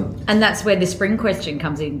awesome. And that's where the spring question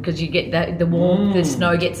comes in because you get the warmth, the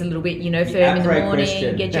snow gets a little bit, firm in the afro morning.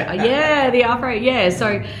 question. Get the afro, yeah.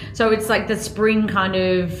 So it's like the spring kind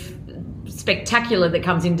of spectacular that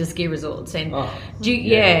comes into ski resorts and Wow.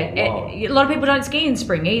 a lot of people don't ski in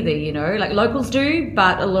spring either, like locals do,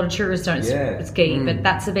 but a lot of tourists don't ski, but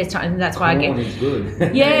that's the best time, and that's why Corn I is good.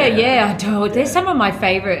 get I do. There's some of my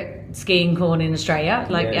favourite skiing corn in Australia,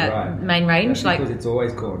 main range, That's because it's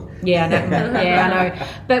always corn. I know.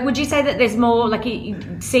 But would you say that there's more, like,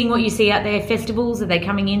 seeing what you see out there, festivals, are they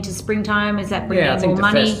coming into springtime? Is that bringing I in think more the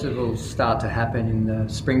money? festivals start to happen in the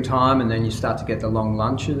springtime, and then you start to get the long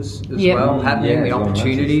lunches as Yep. well happening, Yeah, the long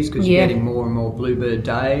opportunities, because Yeah. you're getting more and more bluebird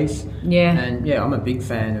days. Yeah. And I'm a big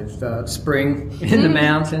fan of spring in the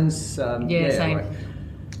mountains. Same. Like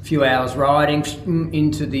a few hours riding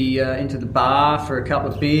into the bar for a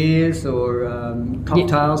couple of beers or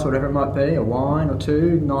cocktails, whatever it might be, a wine or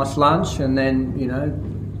two, nice lunch, and then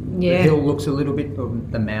the hill looks a little bit, or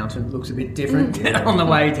the mountain looks a bit different on the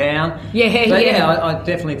way down. I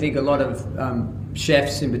definitely think a lot of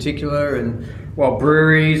chefs in particular, and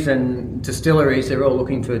breweries and distilleries, they're all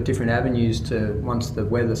looking for different avenues to, once the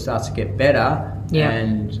weather starts to get better,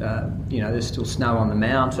 and there's still snow on the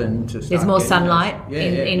mountain. There's more sunlight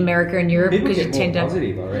in America and Europe People because you get tend more to.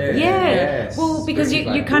 positive, I reckon. Yeah. Well, because you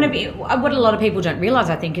Spring's kind like, of, what a lot of people don't realise,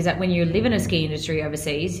 I think, is that when you live in a ski industry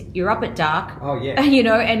overseas, you're up at dark. Oh, yeah.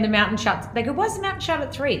 And the mountain shuts. They go, why's the mountain shut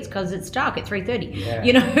at 3? It's because it's dark at 3:30. Yeah.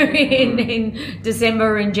 In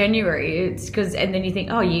December and January, it's because, and then you think,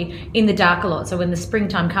 you're in the dark a lot. So when the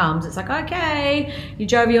springtime comes, it's like, okay, you're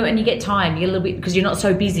jovial and you get time. You get a little bit, because you're not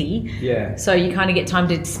so busy. Yeah. So you kind of get time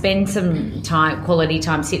to spend some time, quality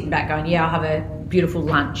time, sitting back going, I'll have a beautiful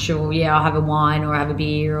lunch, or I'll have a wine, or have a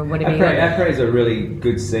beer, or whatever. Apres is a really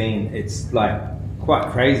good scene. It's like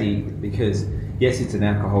quite crazy because yes, it's an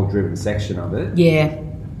alcohol-driven section of it. Yeah.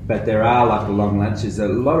 But there are like the long lunches. A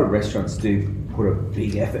lot of restaurants do put a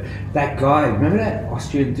big effort. That guy, remember that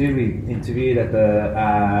Austrian dude we interviewed at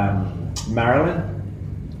the Maryland?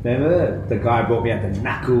 Remember the guy brought me out the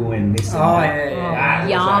knuckle and this and that.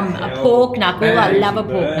 Yum, a pork knuckle. I love a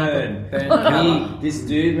pork knuckle. This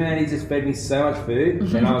dude, man, he just fed me so much food,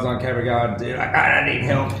 and I was on camera going, dude, I don't need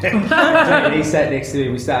help. And he sat next to me,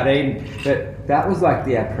 we started eating. But that was like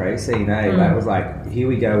the après scene, That was like, here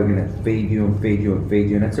we go, we're going to feed you and feed you and feed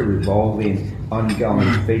you, and it's a revolving ongoing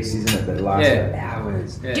feast, isn't it? That lasts for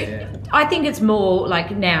hours. I think it's more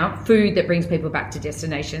like now food that brings people back to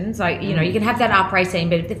destinations. Like, you know, you can have that après scene,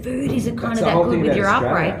 but if the food isn't kind of that good with your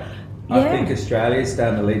après, I think Australia's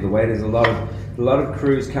starting to lead the way. There's a lot of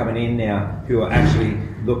crews coming in now who are actually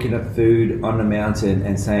looking at food on the mountain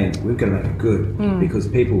and saying, we've got to make it good because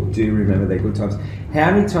people do remember their good times.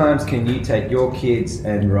 How many times can you take your kids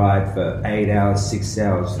and ride for 8 hours, 6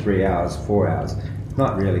 hours, 3 hours, 4 hours?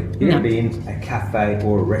 Not really. You're going to be in a cafe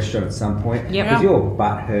or a restaurant at some point because your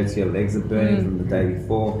butt hurts, your legs are burning from the day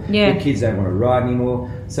before. Your kids don't want to ride anymore.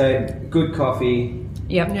 So good coffee,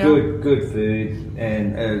 good food,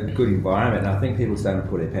 and a good environment. And I think people are starting to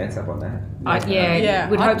put their pants up on that.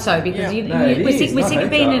 We'd hope so because we're sick of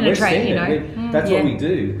being in a train, you know. That's what we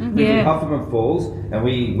do. We do Hufflepuff Falls, and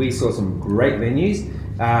we saw some great venues.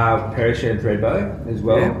 Perisher and Thredbo as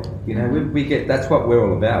well. You know, we get, that's what we're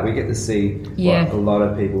all about. We get to see what a lot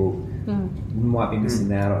of people might be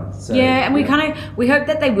missing out on. So, and we hope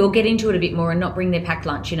that they will get into it a bit more and not bring their packed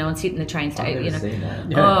lunch, you know, and sit in the train station. I've never seen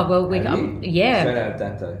that. Oh well, Straight out of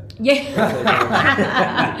Dapto.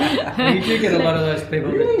 You do get a lot of those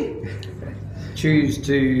people that choose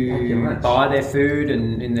to buy their food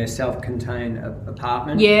and in their self-contained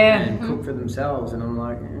apartment and cook for themselves, and I'm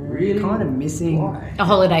like, really kind of missing a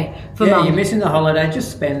holiday for mum. You're missing the holiday.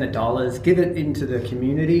 Just spend the dollars, give it into the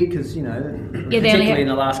community, because you know, particularly in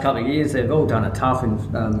the last couple of years, they've all done it tough in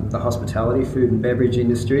the hospitality, food and beverage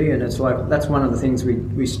industry, and it's like that's one of the things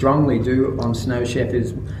we strongly do on Snow Chef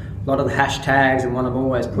is a lot of the hashtags, and one I'm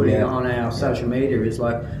always putting on our social media is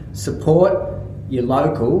like support your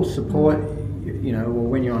local, support. You know, or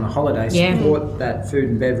when you're on a holiday, support that food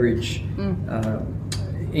and beverage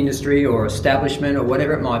industry or establishment or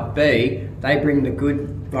whatever it might be. They bring the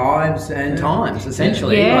good vibes and times,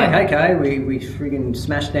 essentially. Like, okay, we friggin'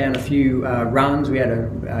 smashed down a few runs. We had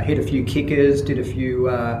to hit a few kickers, did a few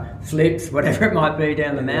flips, whatever it might be,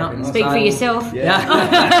 down the mountain. Speak for yourself. Had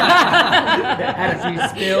a few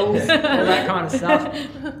spills, all that kind of stuff.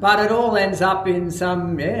 But it all ends up in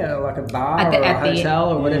some, like a bar or a hotel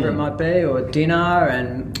or whatever it might be, or dinner,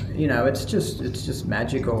 and you know, it's just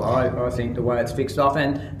magical. I think the way it's fixed off.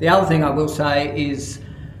 And the other thing I will say is,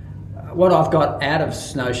 what I've got out of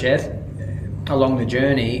Snow Chef along the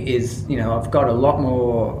journey is, you know, I've got a lot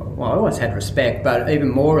more. Well, I always had respect, but even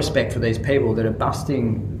more respect for these people that are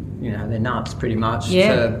busting, you know, their nuts pretty much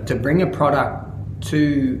to bring a product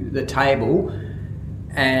to the table.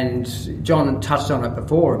 And John touched on it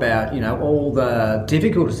before about, you know, all the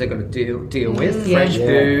difficulties they've got to deal with, fresh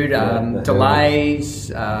food, delays,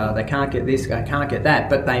 they can't get this, they can't get that,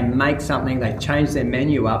 but they make something, they change their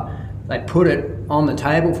menu up, they put it on the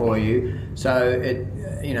table for you. So it,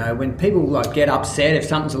 you know, when people like get upset if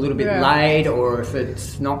something's a little bit late or if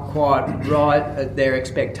it's not quite right at their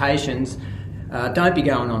expectations, don't be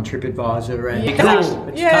going on TripAdvisor and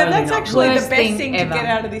that's actually the best thing to get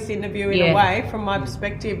out of this interview in a way, from my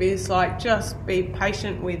perspective, is like just be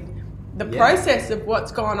patient with the process of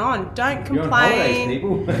what's gone on. Don't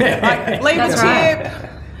complain. Like, leave a tip.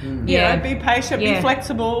 You know, be patient, be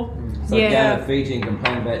flexible. So down to Fiji and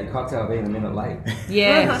complain about your cocktail being a minute late.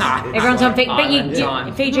 Everyone's on Fiji,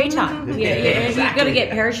 but Fiji time. You've got to get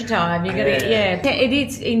Perisher time. You've got to It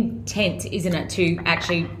is intent, isn't it, to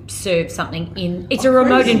actually serve something in. It's a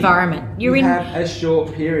remote environment. You have a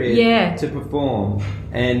short period to perform,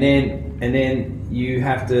 and then you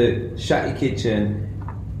have to shut your kitchen,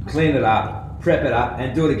 clean it up, prep it up,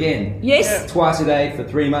 and do it again. Twice a day for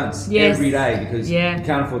 3 months, every day, because you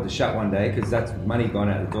can't afford to shut one day because that's money gone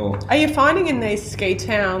out the door. Are you finding in these ski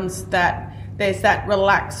towns that there's that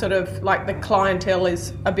relaxed sort of, like the clientele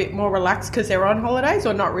is a bit more relaxed because they're on holidays,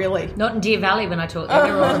 or not really? Not in Deer Valley when I talk.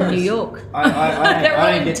 They're all from New York. I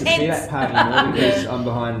don't get to see that part anymore because I'm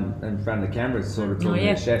behind in front of the cameras sort of talking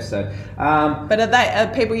to the chef. So, but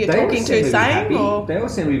are people you're talking to saying? Or? They all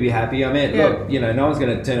seem to be happy. I mean, look, you know, no one's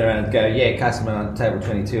going to turn around and go, customer on table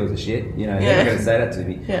 22 is a shit. You know, they're not going to say that to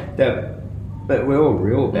me. But we're all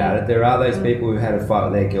real about it. There are those people who had a fight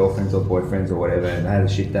with their girlfriends or boyfriends or whatever and had a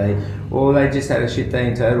shit day, or they just had a shit day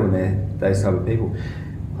in total, and they're those type of people.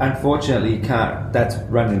 Unfortunately, you can't. That's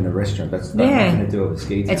running in a restaurant. That's nothing to do with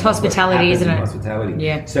ski town. It's hospitality, isn't it? Hospitality.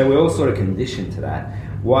 Yeah. So we're all sort of conditioned to that.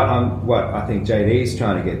 What I think JD is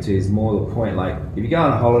trying to get to is more the point. Like, if you go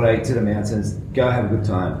on a holiday to the mountains, go have a good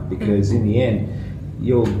time, because in the end,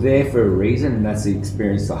 you're there for a reason, and that's the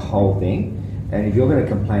experience, the whole thing. And if you're going to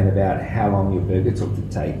complain about how long your burger took to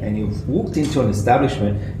take, and you've walked into an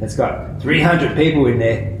establishment that's got 300 people in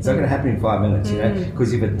there, it's not going to happen in 5 minutes, you know?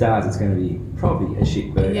 Because if it does, it's going to be probably a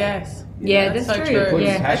shit burger. Yes. Yeah, that's so true. true.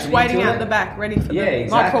 Yeah. It's waiting out the back, ready for the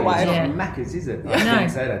exactly. microwave. It's Yeah. not Macca's, is it? No. I didn't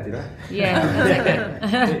say that, did I?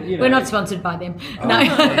 Yeah. But, you know, We're not sponsored by them. Oh, No.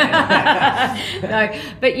 yeah. No.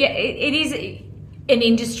 But yeah, it is an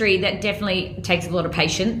industry that definitely takes a lot of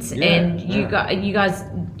patience. Yeah, And you yeah. guys,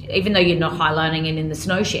 even though you're not highlighting it in the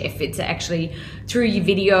Snow Chef, it's actually through your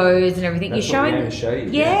videos and everything. That's you're what we're showing. gonna show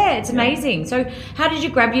you, Yeah, yeah. it's Yeah. amazing. So, how did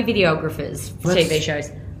you grab your videographers for Well, TV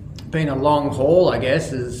shows? Been a long haul, I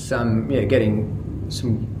guess, is trying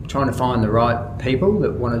to find the right people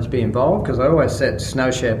that wanted to be involved, because I always set Snow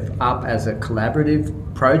Chef up as a collaborative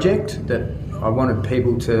project that I wanted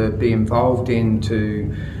people to be involved in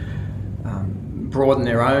to broaden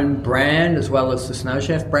their own brand as well as the Snow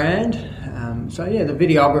Chef brand. So yeah, the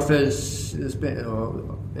videographers,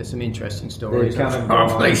 there's some interesting stories. They're coming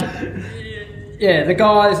by. Yeah, the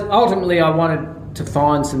guys, ultimately I wanted to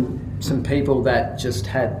find some people that just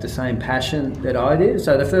had the same passion that I did.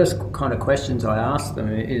 So the first kind of questions I asked them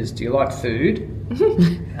is, do you like food? Yes,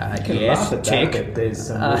 Laugh at that, tick. but there's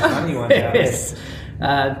some more funny ones out there. Yes.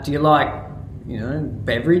 Do you like,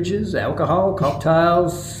 beverages, alcohol,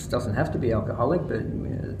 cocktails? Doesn't have to be alcoholic, but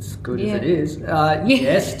it's good as it is.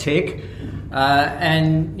 Yes, tick.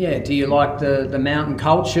 And yeah, do you like the mountain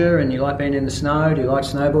culture, and you like being in the snow? Do you like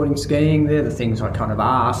snowboarding, skiing? They're the things I kind of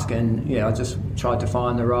ask, and yeah, I just tried to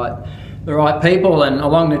find the right people. And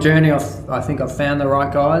along the journey, I think I've found the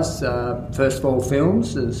right guys. First of all,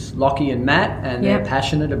 Films is Lockie and Matt, and they're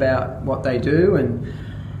passionate about what they do. And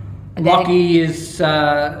Lockie is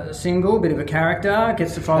single, bit of a character,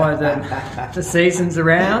 gets to follow the seasons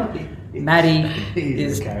around. Maddie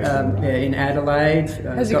is in Adelaide.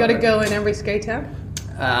 Has he got a girl in every ski town?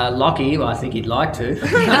 Lockie, well, I think he'd like to.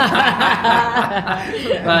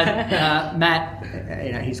 But Matt,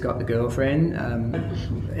 he's got the girlfriend.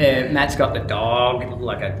 Matt's got the dog,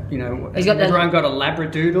 everyone got a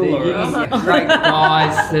Labradoodle or great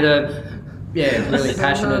guys that are really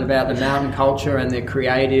passionate about the mountain culture, and they're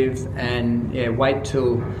creative. And wait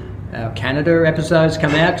till our Canada episodes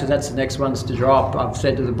come out, because that's the next ones to drop. I've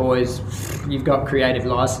said to the boys, you've got creative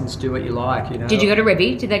license, do what you like. Did you go to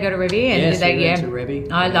Revy? Did they go to Revy? And Yes, did they, we went to Revy.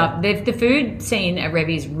 I love the food scene at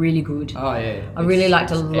Revy is really good. Oh yeah, I really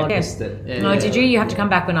liked a lot. missed it. No, did you? You have to come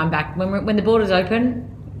back when I'm back. When the borders open,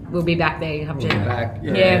 we'll be back there. You have to. back.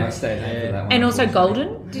 Yeah. I stayed home for that one. And also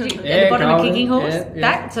Golden, did you? At Yeah, the bottom Golden, of Kicking Horse, yeah.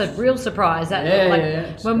 that's a real surprise. That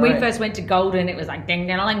It's when we great. first went to Golden, it was like ding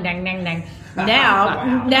dang dang dang dang dang.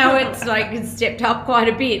 Now it's like it's stepped up quite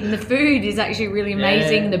a bit, and the food is actually really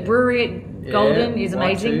amazing. Yeah. The brewery at Golden is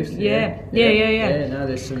amazing. Whitetooth, Yeah. No,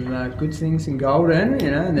 there's some good things in Golden,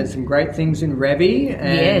 and there's some great things in Revy.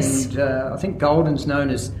 And Yes. I think Golden's known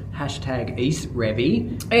as #East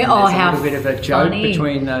Revy. Oh, There's how a little bit of a joke funny.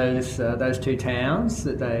 between those two towns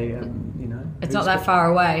that they, It's not that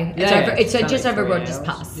far away. It's Yeah, over. It's it's just only over 3 Rogers hours.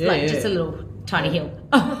 Pass, Yeah, just a yeah. little tiny hill.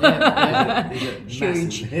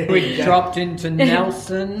 Huge. We dropped into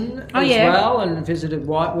Nelson as well and visited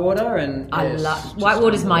Whitewater, and I yes, love just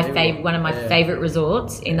Whitewater's my unbelievable. favorite, one of my favorite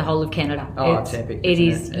resorts in the whole of Canada. Oh, it's epic, It isn't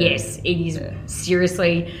is. it? Yeah. Yes, it is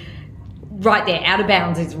seriously right there. Out of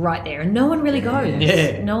Bounds is right there, and no one really goes.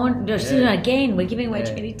 Yeah. No one. Just, again, we're giving away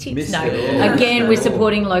too many tips. Missed No, it, yeah. again, we're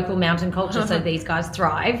supporting local mountain culture, so these guys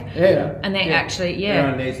thrive. Yeah. And they actually,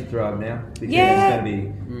 Everyone needs to thrive now, because Yeah. it's going to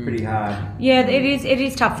be pretty hard. Yeah, it is. It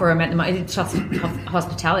is tough for them at the moment. It's tough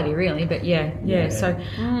hospitality, really. But yeah. So,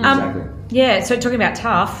 Exactly. yeah. So talking about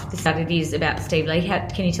tough, it is about Steve Lee.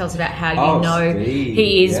 Can you tell us about how you know Steve,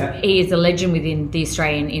 he is? yeah. He is a legend within the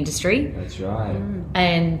Australian industry, That's right.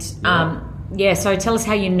 and so tell us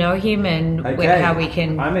how you know him and how we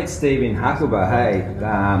can. I met Steve in Huckleberry.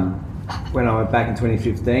 When I went back in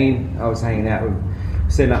 2015, I was hanging out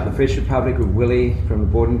setting up the Fish Republic with Willie from the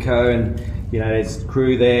Board & Co. And, there's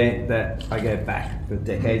crew there that I go back for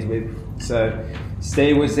decades with. So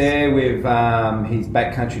Steve was there with his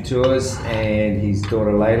backcountry tours and his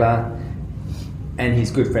daughter Layla, and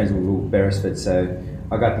he's good friends with Will Beresford. So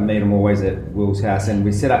I got to meet him always at Will's house, and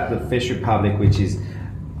we set up the Fish Republic, which is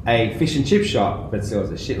a fish and chip shop that sells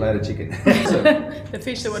a shitload of chicken. The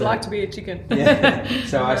fish that would like to be a chicken. Yeah.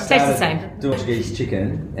 So I Tastes the started same. Portuguese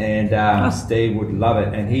chicken, and Steve would love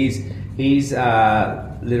it. And he's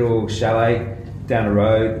little chalet down the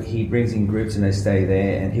road. He brings in groups and they stay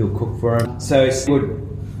there, and he'll cook for them. So he would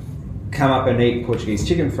come up and eat Portuguese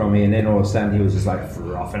chicken from me, and then all of a sudden he was just like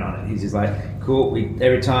frothing on it. He's just like, cool.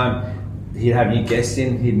 Every time he'd have new guests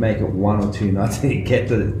in, he'd make it 1 or 2 nights and he'd get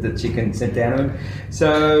the chicken sent down to him.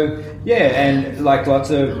 So, yeah, and like lots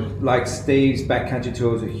of, like Steve's backcountry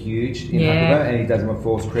tours are huge in Huckleberry, and he does them at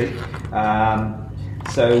Falls Creek.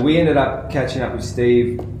 So we ended up catching up with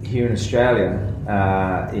Steve here in Australia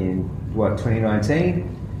in,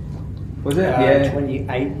 2019? Was it?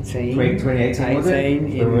 2018. 2018 was it?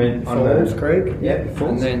 In Falls Creek. Yeah,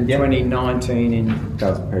 Falls. And then 2019 in...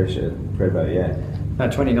 That was Prevo, yeah. No,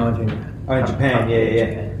 2019. Oh, in Japan,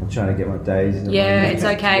 yeah. I'm trying to get my days. Yeah, it's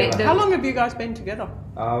okay. How long have you guys been together?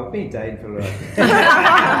 We've been dating for like...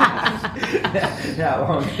 How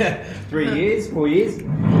long? 3 years? 4 years? 4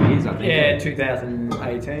 years, I think. Yeah,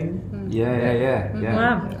 2018. Yeah.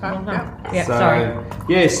 Wow.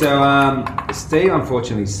 Yeah, so Steve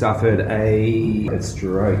unfortunately suffered a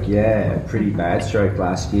stroke, a pretty bad stroke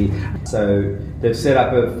last year. So they've set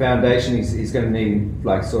up a foundation. He's going to need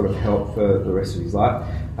like sort of help for the rest of his life.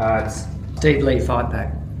 It's Steve Lee Fight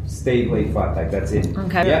Pack. Steve Lee Fight Pack, that's it.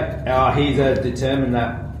 Okay. Yep. He's a determined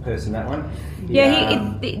that one.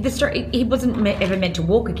 He wasn't ever meant to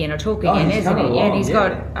walk again or talk again, isn't he? And he's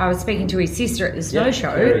got. I was speaking to his sister at the snow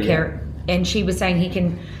show, Kerry, and she was saying he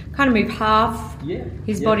can kind of move half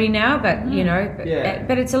his body now, but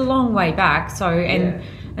but it's a long way back. So and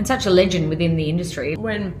such a legend within the industry.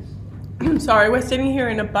 When we're sitting here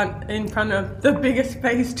in front of the biggest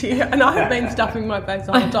beast here, and I have been stuffing my face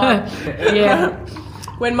all the time.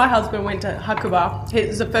 When my husband went to Hakuba, it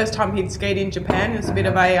was the first time he'd skied in Japan. He was a bit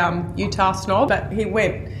of a Utah snob, but he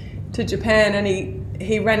went to Japan and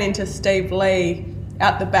he ran into Steve Lee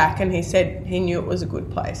out the back, and he said he knew it was a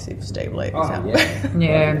good place if Steve Lee was out there.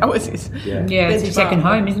 Yeah. That was his. Yeah, it's his second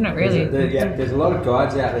home, isn't it, really? There's a lot of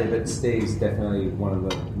guides out there, but Steve's definitely one of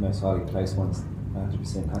the most highly placed ones,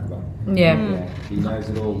 100% Hakuba. Yeah. He knows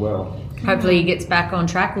it all well. Hopefully he gets back on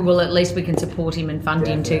track. Well, at least we can support him and fund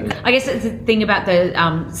him too. I guess the thing about the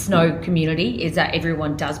snow community is that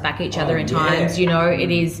everyone does back each other in times. You know,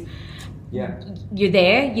 it is. Yeah. You're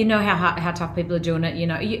there. You know how tough people are doing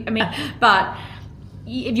it. But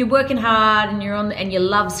if you're working hard and you're and you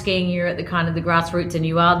love skiing, you're at the kind of the grassroots, and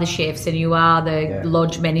you are the chefs and you are the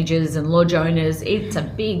lodge managers and lodge owners. It's a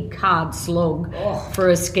big hard slog for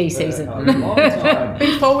a ski season. A long time.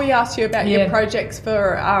 Before we ask you about your projects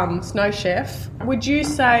for Snow Chef, would you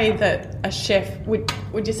say that a chef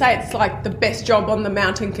would you say it's like the best job on the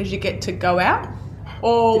mountain because you get to go out?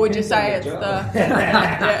 Or would you say it's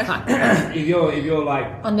if you're like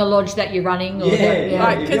on the lodge that you're running, or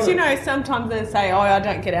because sometimes they say, I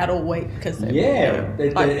don't get out all week because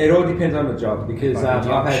it all depends on the job. Because I've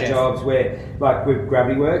had jobs where, like with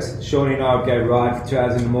Gravity Works, Shawnee and I would go ride for 2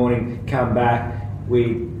 hours in the morning, come back,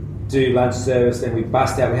 we do lunch service, then we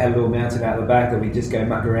bust out. We had a little mountain out the back that we just go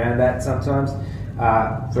muck around at sometimes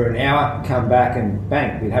for an hour, come back and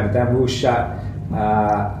bang, we'd have it done. We were shut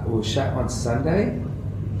on Sunday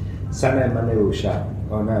and Monday we were shut.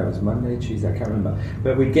 Oh no, it was Monday, Tuesday, I can't remember.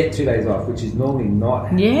 But we'd get 2 days off, which is normally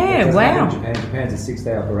not. Yeah, wow. Japan's a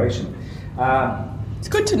 6-day operation. It's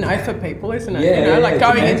good to know for people, isn't it?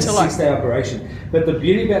 Going into a 6-day operation. But the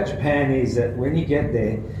beauty about Japan is that when you get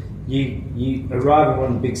there, you arrive in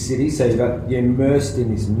one of the big cities, so you're immersed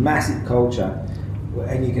in this massive culture,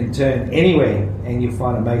 and you can turn anywhere and you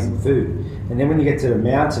find amazing food. And then when you get to the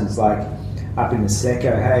mountains, like up in the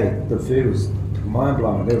Secco, the food was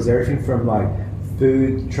mind-blowing. There was everything from like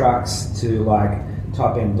food trucks to like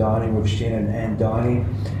top-end dining with Shannon and dining.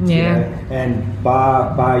 And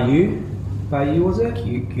Bar U was it?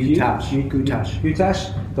 Kutash,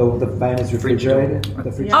 the famous refrigerator.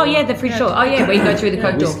 The fridge door. The fridge door. Where you go through the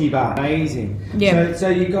coke door. Whiskey bar, amazing. Yeah. So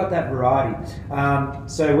you got that variety.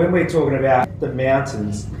 So when we're talking about the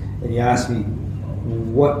mountains, and you ask me,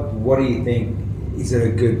 what do you think? Is it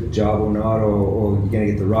a good job or not, or you're going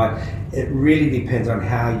to get the right? It really depends on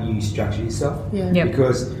how you structure yourself.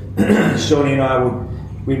 Because Shawnee and I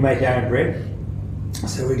we'd make our own bread.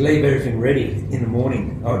 So we'd leave everything ready in the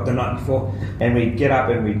morning or the night before, and we'd get up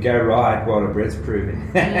and we'd go ride while the bread's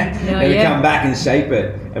proving. And we'd come back and shape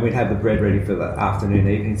it, and we'd have the bread ready for the afternoon,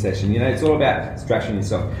 evening session. It's all about structuring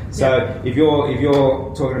yourself. So if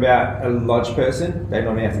you're talking about a lodge person, they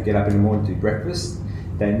normally have to get up in the morning to do breakfast.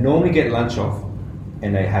 They normally get lunch off,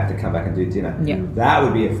 and they have to come back and do dinner. That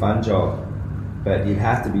would be a fun job, but you'd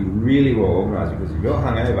have to be really well organised, because if you're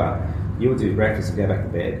hungover, you'll do breakfast and go back to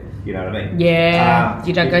bed. You know what I mean?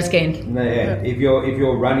 You don't go skiing. No, If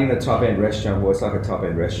you're running a top end restaurant, well, it's like a top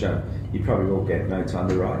end restaurant, you probably will get no time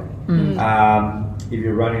to ride. If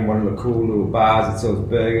you're running one of the cool little bars that sells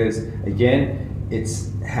burgers, again, it's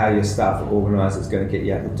how your staff are organised that's going to get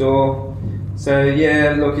you out the door. So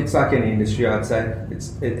yeah, look, it's like an industry. I'd say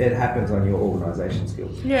it happens on your organisation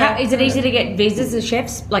skills. Yeah. Is it easy to get visas as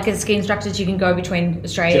chefs? Like as ski instructors, you can go between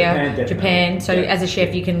Australia, Japan. So as a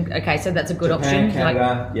chef, you can. Okay, so that's a good option.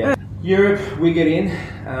 Canada, yeah. Europe, we get in.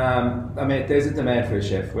 I mean, there's a demand for a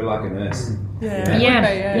chef. We're like a nurse.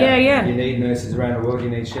 Yeah. You need nurses around the world. You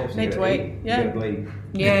need chefs. Need to eat. You gotta bleed.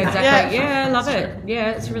 Yeah, exactly. I love it.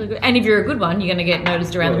 Yeah, it's really good. And if you're a good one, you're going to get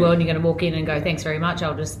noticed around the world. And you're going to walk in and go, "Thanks very much.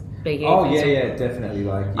 I'll just be here." Oh yeah, definitely.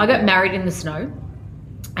 Like I got married in the snow,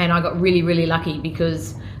 and I got really, really lucky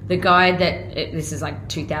because the guy this is like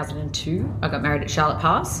 2002. I got married at Charlotte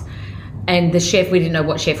Pass. And the chef, we didn't know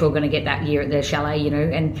what chef we were going to get that year at the chalet, you know.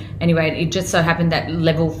 And anyway, it just so happened that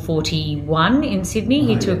level 41 in Sydney,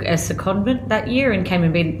 he took a secondment that year and came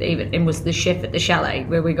and was the chef at the chalet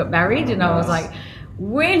where we got married. And I was like,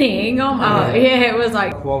 winning! It was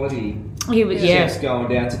like quality. He was chefs going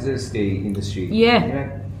down to the ski industry. Yeah. You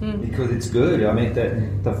know? Because it's good. I mean,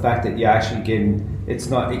 the fact that you're actually it's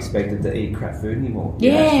not expected to eat crap food anymore.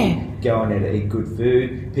 You're actually going there to eat good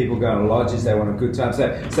food. People go to lodges, they want a good time. So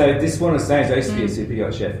this one of the sayings, I used to be a super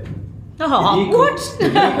yacht chef.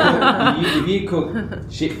 If you cook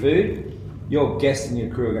shit food, your guests and your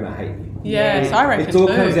crew are going to hate you. Yes, I reckon it all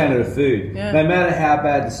too. comes down to the food. Yeah. No matter how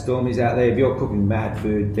bad the storm is out there, if you're cooking mad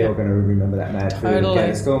food, they're going to remember that mad food. Totally.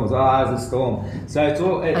 Okay, the storm was, it was a storm. So it's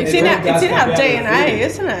all. It's in our DNA,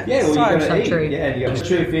 isn't it? Yeah, well, you got to eat. True. Yeah, the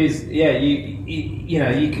truth is,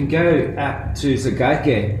 you can go up to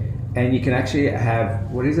Sagaike and you can actually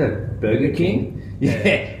have Burger King,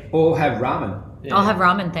 or have ramen. Yeah. I'll have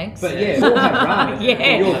ramen, thanks. But all have ramen.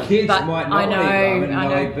 Yeah. Your kids might not eat ramen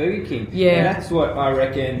and they'll eat Burger King. Yeah. And that's what I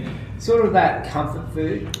reckon, sort of that comfort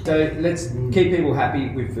food. So let's keep people happy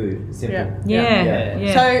with food. Simple.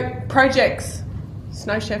 Yeah. So projects,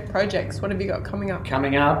 Snow Chef projects, what have you got coming up?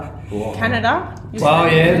 Canada? The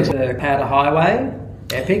Powder Highway,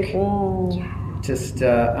 epic. Oh. Just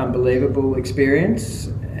unbelievable experience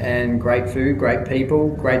and great food, great people.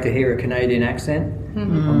 Great to hear a Canadian accent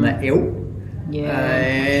on that ill.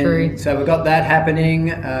 Yeah, true. So we've got that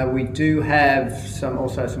happening. We do have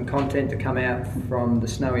some content to come out from the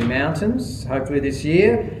Snowy Mountains, hopefully this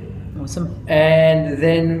year. Awesome. And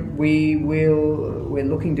then we're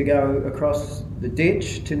looking to go across the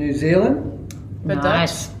ditch to New Zealand.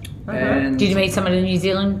 Nice. And did you meet some of the New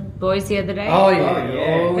Zealand boys the other day? Oh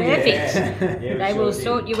yeah. Perfect. They will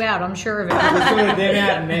sort you out, I'm sure of it. We'll sort them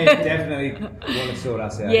out and they definitely want to sort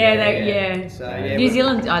us out. New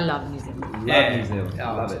Zealand, I love New Zealand. Love New Zealand.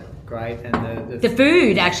 Love it. Great. And the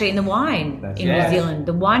food actually and the wine in New right. Zealand,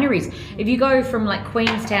 the wineries. If you go from like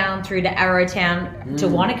Queenstown through to Arrowtown to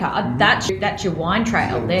Wanaka, that's your wine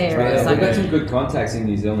trail there. Right. We've got some good contacts in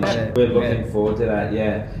New Zealand. We're looking forward to that,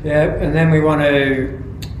 Yeah, and then we want to,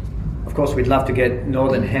 of course, we'd love to get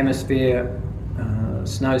Northern Hemisphere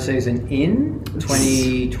snow season in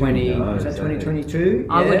 2020. Is that 2022?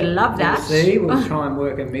 I would love that. We'll try and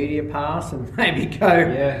work a media pass and maybe go.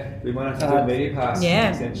 Yeah, we might have to do a media pass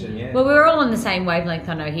extension. Yeah. Well, we're all on the same wavelength,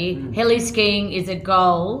 I know here. Heli skiing is a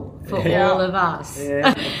goal for all of us. Yeah,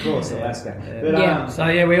 of course, Alaska.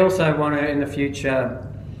 But, we also want to in the future.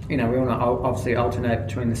 We want to obviously alternate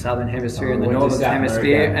between the southern hemisphere and the northern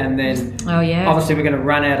hemisphere, and then obviously we're going to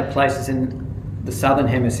run out of places in the southern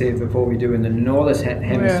hemisphere before we do in the northern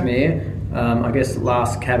hemisphere. I guess the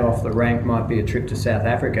last cat off the rank might be a trip to South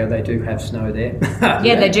Africa. They do have snow there.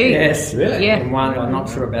 They do. Yes, really. Yeah. And I'm not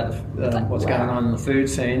sure about what's going on in the food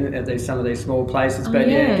scene at some of these small places, but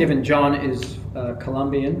given John is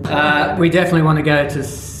Colombian, we definitely want to go to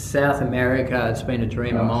South America. It's been a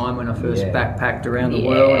dream of mine when I first backpacked around the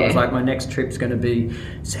world. It was like my next trip's going to be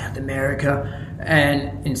South America,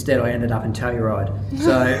 and instead I ended up in Telluride.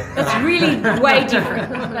 So it's really way different.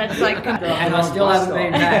 That's like, and I still haven't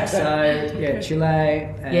been back. So Chile,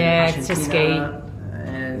 and to ski.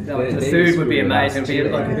 And the food would be amazing. It would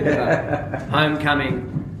be like a bit of a homecoming.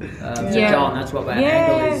 To John, that's what our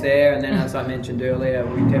angle is there. And then, as I mentioned earlier,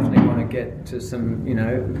 we definitely want to get to some,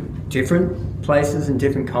 different places and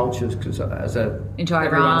different cultures. Because into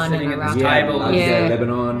Iran sitting and at this table,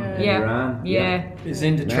 Lebanon, and Iran, is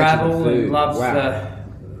into travel and loves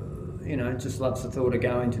just loves the thought of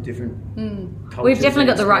going to different cultures. We've definitely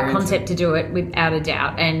got the right concept to do it, without a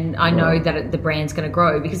doubt, and I know that the brand's going to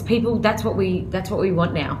grow because people. That's what we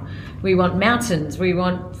want now. We want mountains. We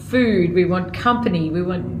want food. We want company. We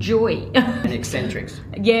want joy. And eccentrics.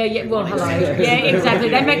 Well, hello. Yeah, exactly.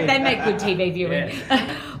 They make good TV viewing.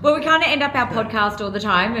 Well, we kind of end up our podcast all the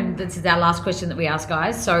time, and this is our last question that we ask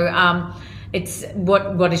guys. So. It's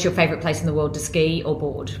what is your favourite place in the world to ski or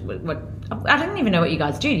board? What I don't even know what you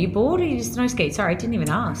guys do. Do you board or you snow ski? Sorry, I didn't even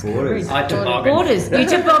ask. Borders. I toboggan. Borders. You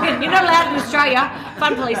toboggan. You're not allowed in Australia.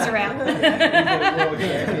 Fun police around.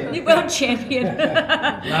 You're world champion.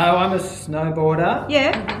 No, I'm a snowboarder.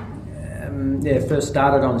 Yeah. First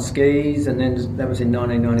started on skis, and then that was in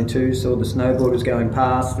 1992. Saw the snowboarders going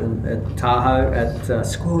past at Tahoe at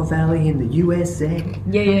Squaw Valley in the USA.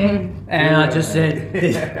 Yeah. And I just said,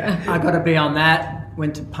 I got to be on that.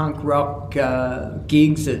 Went to punk rock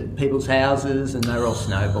gigs at people's houses, and they were all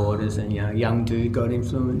snowboarders. And young dude got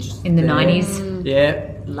influenced In the there. 90s.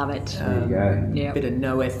 Yeah. Love it. There you go. Yeah. Bit of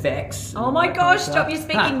no FX. Oh my gosh! Stop you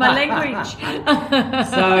speaking my language.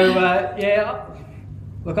 So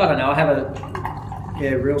look, I don't know. I have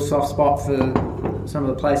a real soft spot for some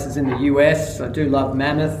of the places in the US. I do love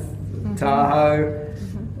Mammoth, Tahoe.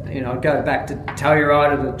 I'd go back to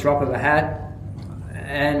Telluride at the drop of a hat.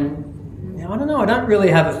 And I don't know. I don't really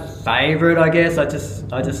have a favourite. I guess I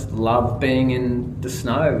just love being in the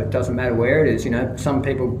snow. It doesn't matter where it is. Some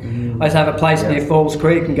people. I just have a place near Falls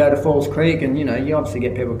Creek and go to Falls Creek, and you obviously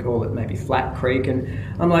get people call it maybe Flat Creek, and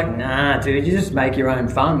I'm like, nah, dude, you just make your own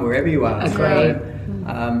fun wherever you are. Agreed.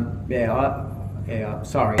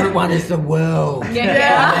 Sorry. Everyone is the world.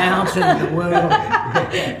 Yeah. The mountain, the world.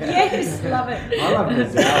 Yes, love it. I love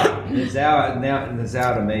Nazawa.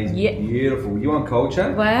 Nazawa to me is beautiful. You want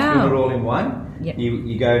culture? Wow. Do it all in one. Yep.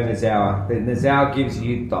 You go to Nazawa. The Nazawa gives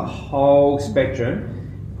you the whole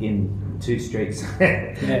spectrum in 2 streets.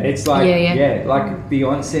 It's like like the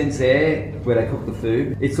onsens there where they cook the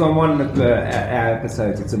food. It's on one of our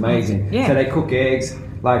episodes. It's amazing. Yeah. So they cook eggs,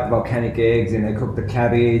 like volcanic eggs, and they cook the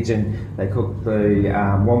cabbage, and they cook the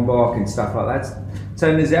wombok and stuff like that.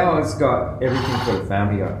 So Nazawa's got everything for the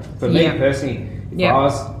family. For me personally, if I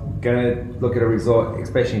was going to look at a resort,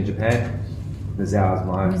 especially in Japan, Nazawa's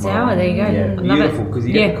my there you go. Yeah, beautiful, because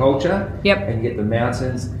you get the culture, and you get the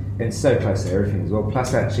mountains, and it's so close to everything as well.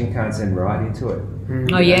 Plus that Shinkansen right into it.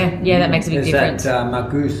 Oh yeah, that makes a big difference. There's that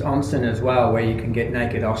Magus Onsen as well, where you can get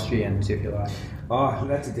naked Austrians if you like. Oh,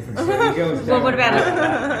 that's a different story. Well, what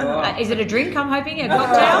about is it a drink? I'm hoping a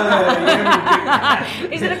cocktail.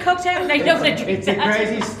 Is it a cocktail? No, not a drink. It's a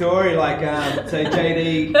crazy story. So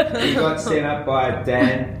JD, he got sent up by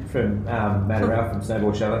Dan from Matarao from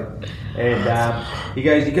Snowboard Chalet, and he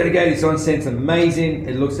goes, "You got to go to this onsen. It's amazing.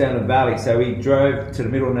 It looks down the valley." So we drove to the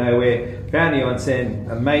middle of nowhere, found the onsen,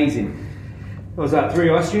 amazing. It was like 3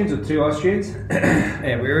 Austrians or 2 Austrians.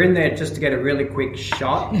 We were in there just to get a really quick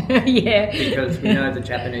shot. Because we know the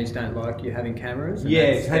Japanese don't like you having cameras. Yeah,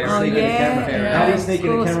 it's had to sneak in a camera. Yeah, How do you sneak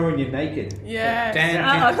in a camera when you're naked? Yeah.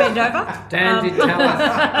 Bend over. Dan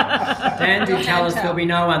did tell us there'll be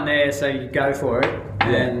no one there, so you go for it.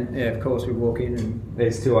 And of course we walk in and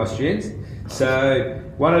there's 2 Austrians. So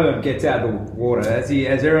one of them gets out of the water. As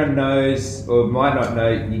everyone knows, or might not know,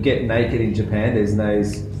 you get naked in Japan. There's no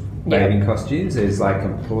bathing costumes. There's like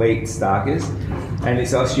complete starkers. And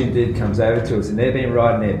this Austrian dude comes over to us, and they've been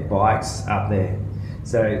riding their bikes up there.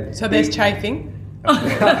 So there's chafing. You're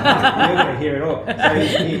going to hear it all. So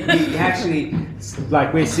he actually,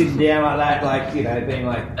 like, we're sitting down like that, being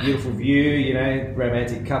like beautiful view,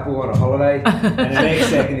 romantic couple on a holiday. And the next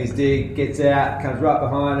second, this dude gets out, comes right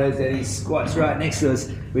behind us, and he squats right next to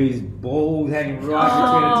us with his balls hanging right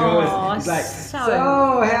between the 2 of us. He's like, so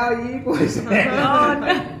how are you boys?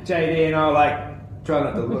 JD and I are like, try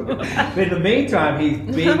not to look. But in the meantime,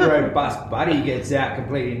 his big, robust buddy gets out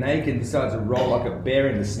completely naked and decides to roll like a bear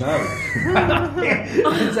in the snow.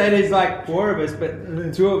 And so there's like 4 of us,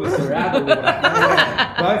 but 2 of us are out of the water.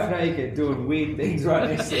 Both naked, doing weird things right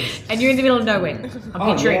next to us. And you're in the middle of nowhere.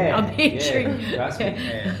 I'm picturing. Yeah, trust me.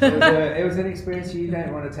 It was an experience you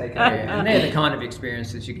don't want to take over. and they're the kind of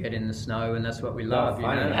experiences you get in the snow, and that's what we love.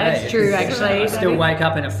 That's true, actually. I still wake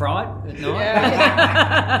up in a fright at night.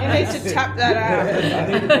 Yeah. You need to tap that out. I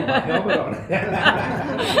need to put my helmet on.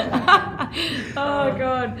 Oh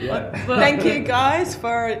God! Thank you guys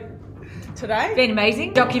for today. Been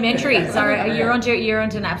amazing documentary. Sorry, you're onto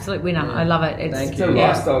an absolute winner. I love it. It's a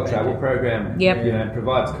lifestyle travel program. Yep.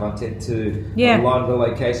 Provides content to a lot of the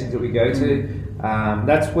locations that we go to.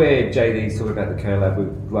 That's where JD's talking about the collab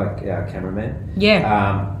with our cameraman.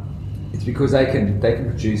 Yeah. It's because they can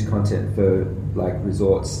produce content for like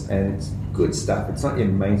resorts, and it's good stuff. It's not your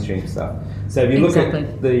mainstream stuff. So if you look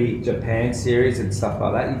at the Japan series and stuff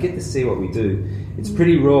like that, you get to see what we do. It's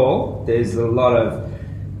pretty raw. There's a lot of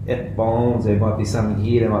F-bombs. There might be something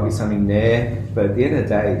here, there might be something there. But at the end of the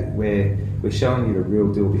day, we're showing you the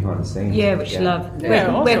real deal behind the scenes. Yeah, which you love.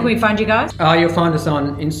 Where can we find you guys? You'll find us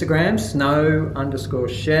on Instagram,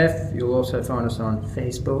 snow_chef. You'll also find us on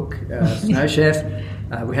Facebook, Snow Chef.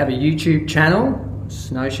 We have a YouTube channel,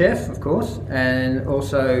 Snow Chef, of course, and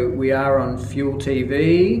also we are on Fuel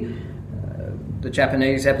TV. The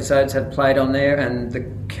Japanese episodes have played on there, and the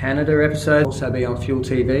Canada episodes also be on Fuel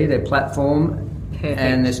TV, their platform. Perfect.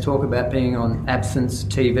 And there's talk about being on Absence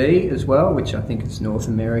TV as well, which I think is North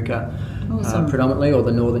America predominantly, or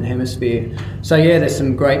the Northern Hemisphere. So yeah, there's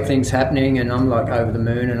some great things happening, and I'm like over the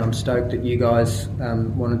moon, and I'm stoked that you guys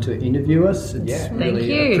wanted to interview us. It's really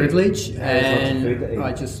a privilege, and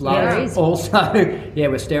I just love also,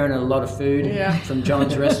 we're staring at a lot of food from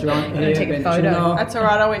John's restaurant here. Take a photo. That's all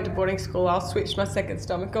right, I went to boarding school, I'll switch my second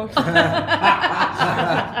stomach on. I've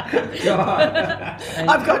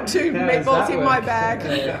got 2 meatballs in my bag,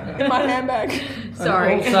 in my handbag.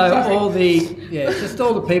 Sorry. Also, all the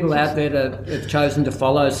people out there that have chosen to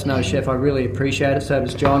follow Snow Chef, I really appreciate it. So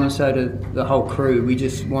does John, and so do the whole crew. We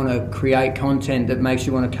just want to create content that makes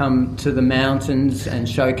you want to come to the mountains and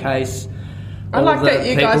showcase. I like that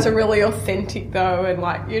you guys are really authentic though, and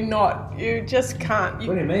like you just can't.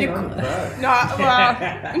 What do you mean?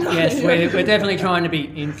 Yes, we're definitely trying to be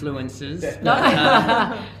influencers.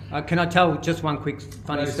 Can I tell just one quick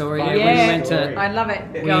funny story? I love it.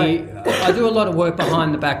 I do a lot of work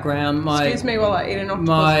behind the background. Excuse me while I eat an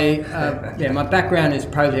octopus. My background is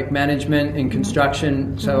project management in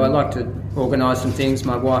construction, so I like to organise some things.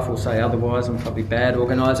 My wife will say otherwise. I'm probably a bad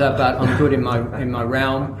organiser, but I'm good in my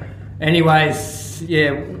realm. Anyways,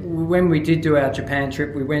 when we did do our Japan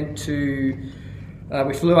trip, we went to.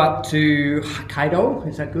 We flew up to Hokkaido.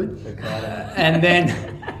 Is that good? Hokkaido. And then.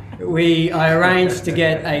 I arranged to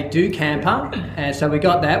get a dew camper, and so we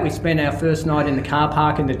got that. We spent our first night in the car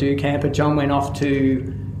park in the dew camper. John went off to,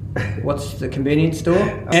 what's the convenience store?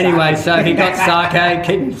 Anyway, so he got sake,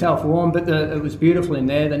 keep himself warm, but it was beautiful in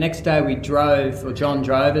there. The next day John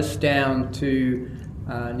drove us down to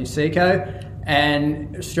Niseko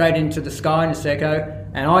and straight into the sky, Niseko.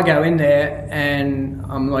 And I go in there and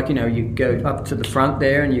I'm like, you go up to the front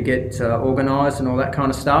there and you get organised and all that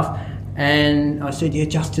kind of stuff. And I said,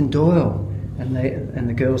 Justin Doyle. And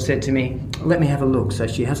the girl said to me, let me have a look. So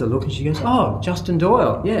she has a look and she goes, oh, Justin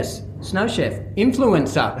Doyle, yes, Snow Chef,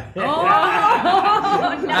 influencer. And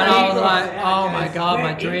I was like, oh my God,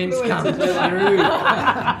 my dreams come true.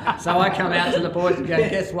 So I come out to the boys and go,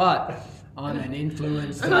 guess what? I'm an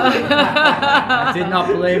influencer. I did not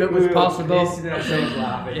believe it was possible.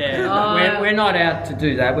 We're not out to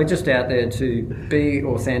do that. We're just out there to be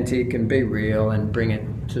authentic and be real and bring it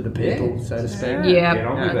to the people, so to speak. Yeah,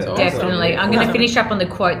 definitely. I'm going to finish up on the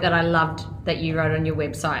quote that I loved that you wrote on your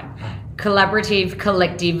website. Collaborative,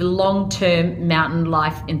 collective, long-term mountain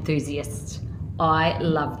life enthusiast. I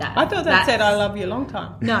love that. I thought that said I love you a long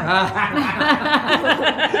time. No.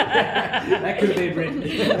 That could be written. But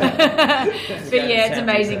it's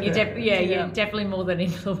amazing. You're definitely more than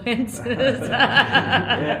influencers.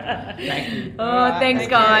 Thank you. Oh, thanks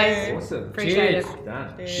guys. Awesome. Appreciate it.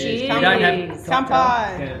 Done. Cheers.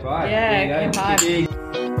 Kampai. Bye. Yeah, kampai.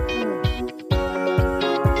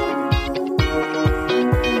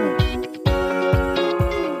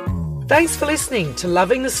 Thanks for listening to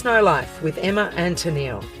Loving the Snow Life with Emma and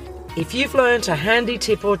Tennille. If you've learnt a handy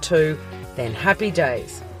tip or two, then happy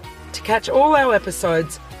days. To catch all our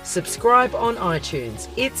episodes, subscribe on iTunes.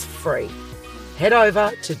 It's free. Head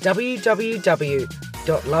over to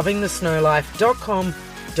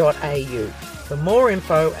www.lovingthesnowlife.com.au for more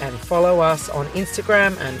info and follow us on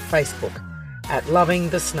Instagram and Facebook at Loving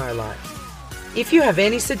the Snow Life. If you have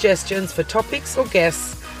any suggestions for topics or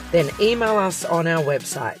guests, then email us on our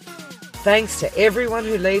website. Thanks to everyone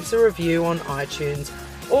who leaves a review on iTunes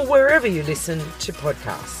or wherever you listen to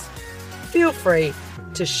podcasts. Feel free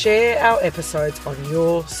to share our episodes on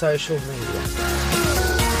your social media.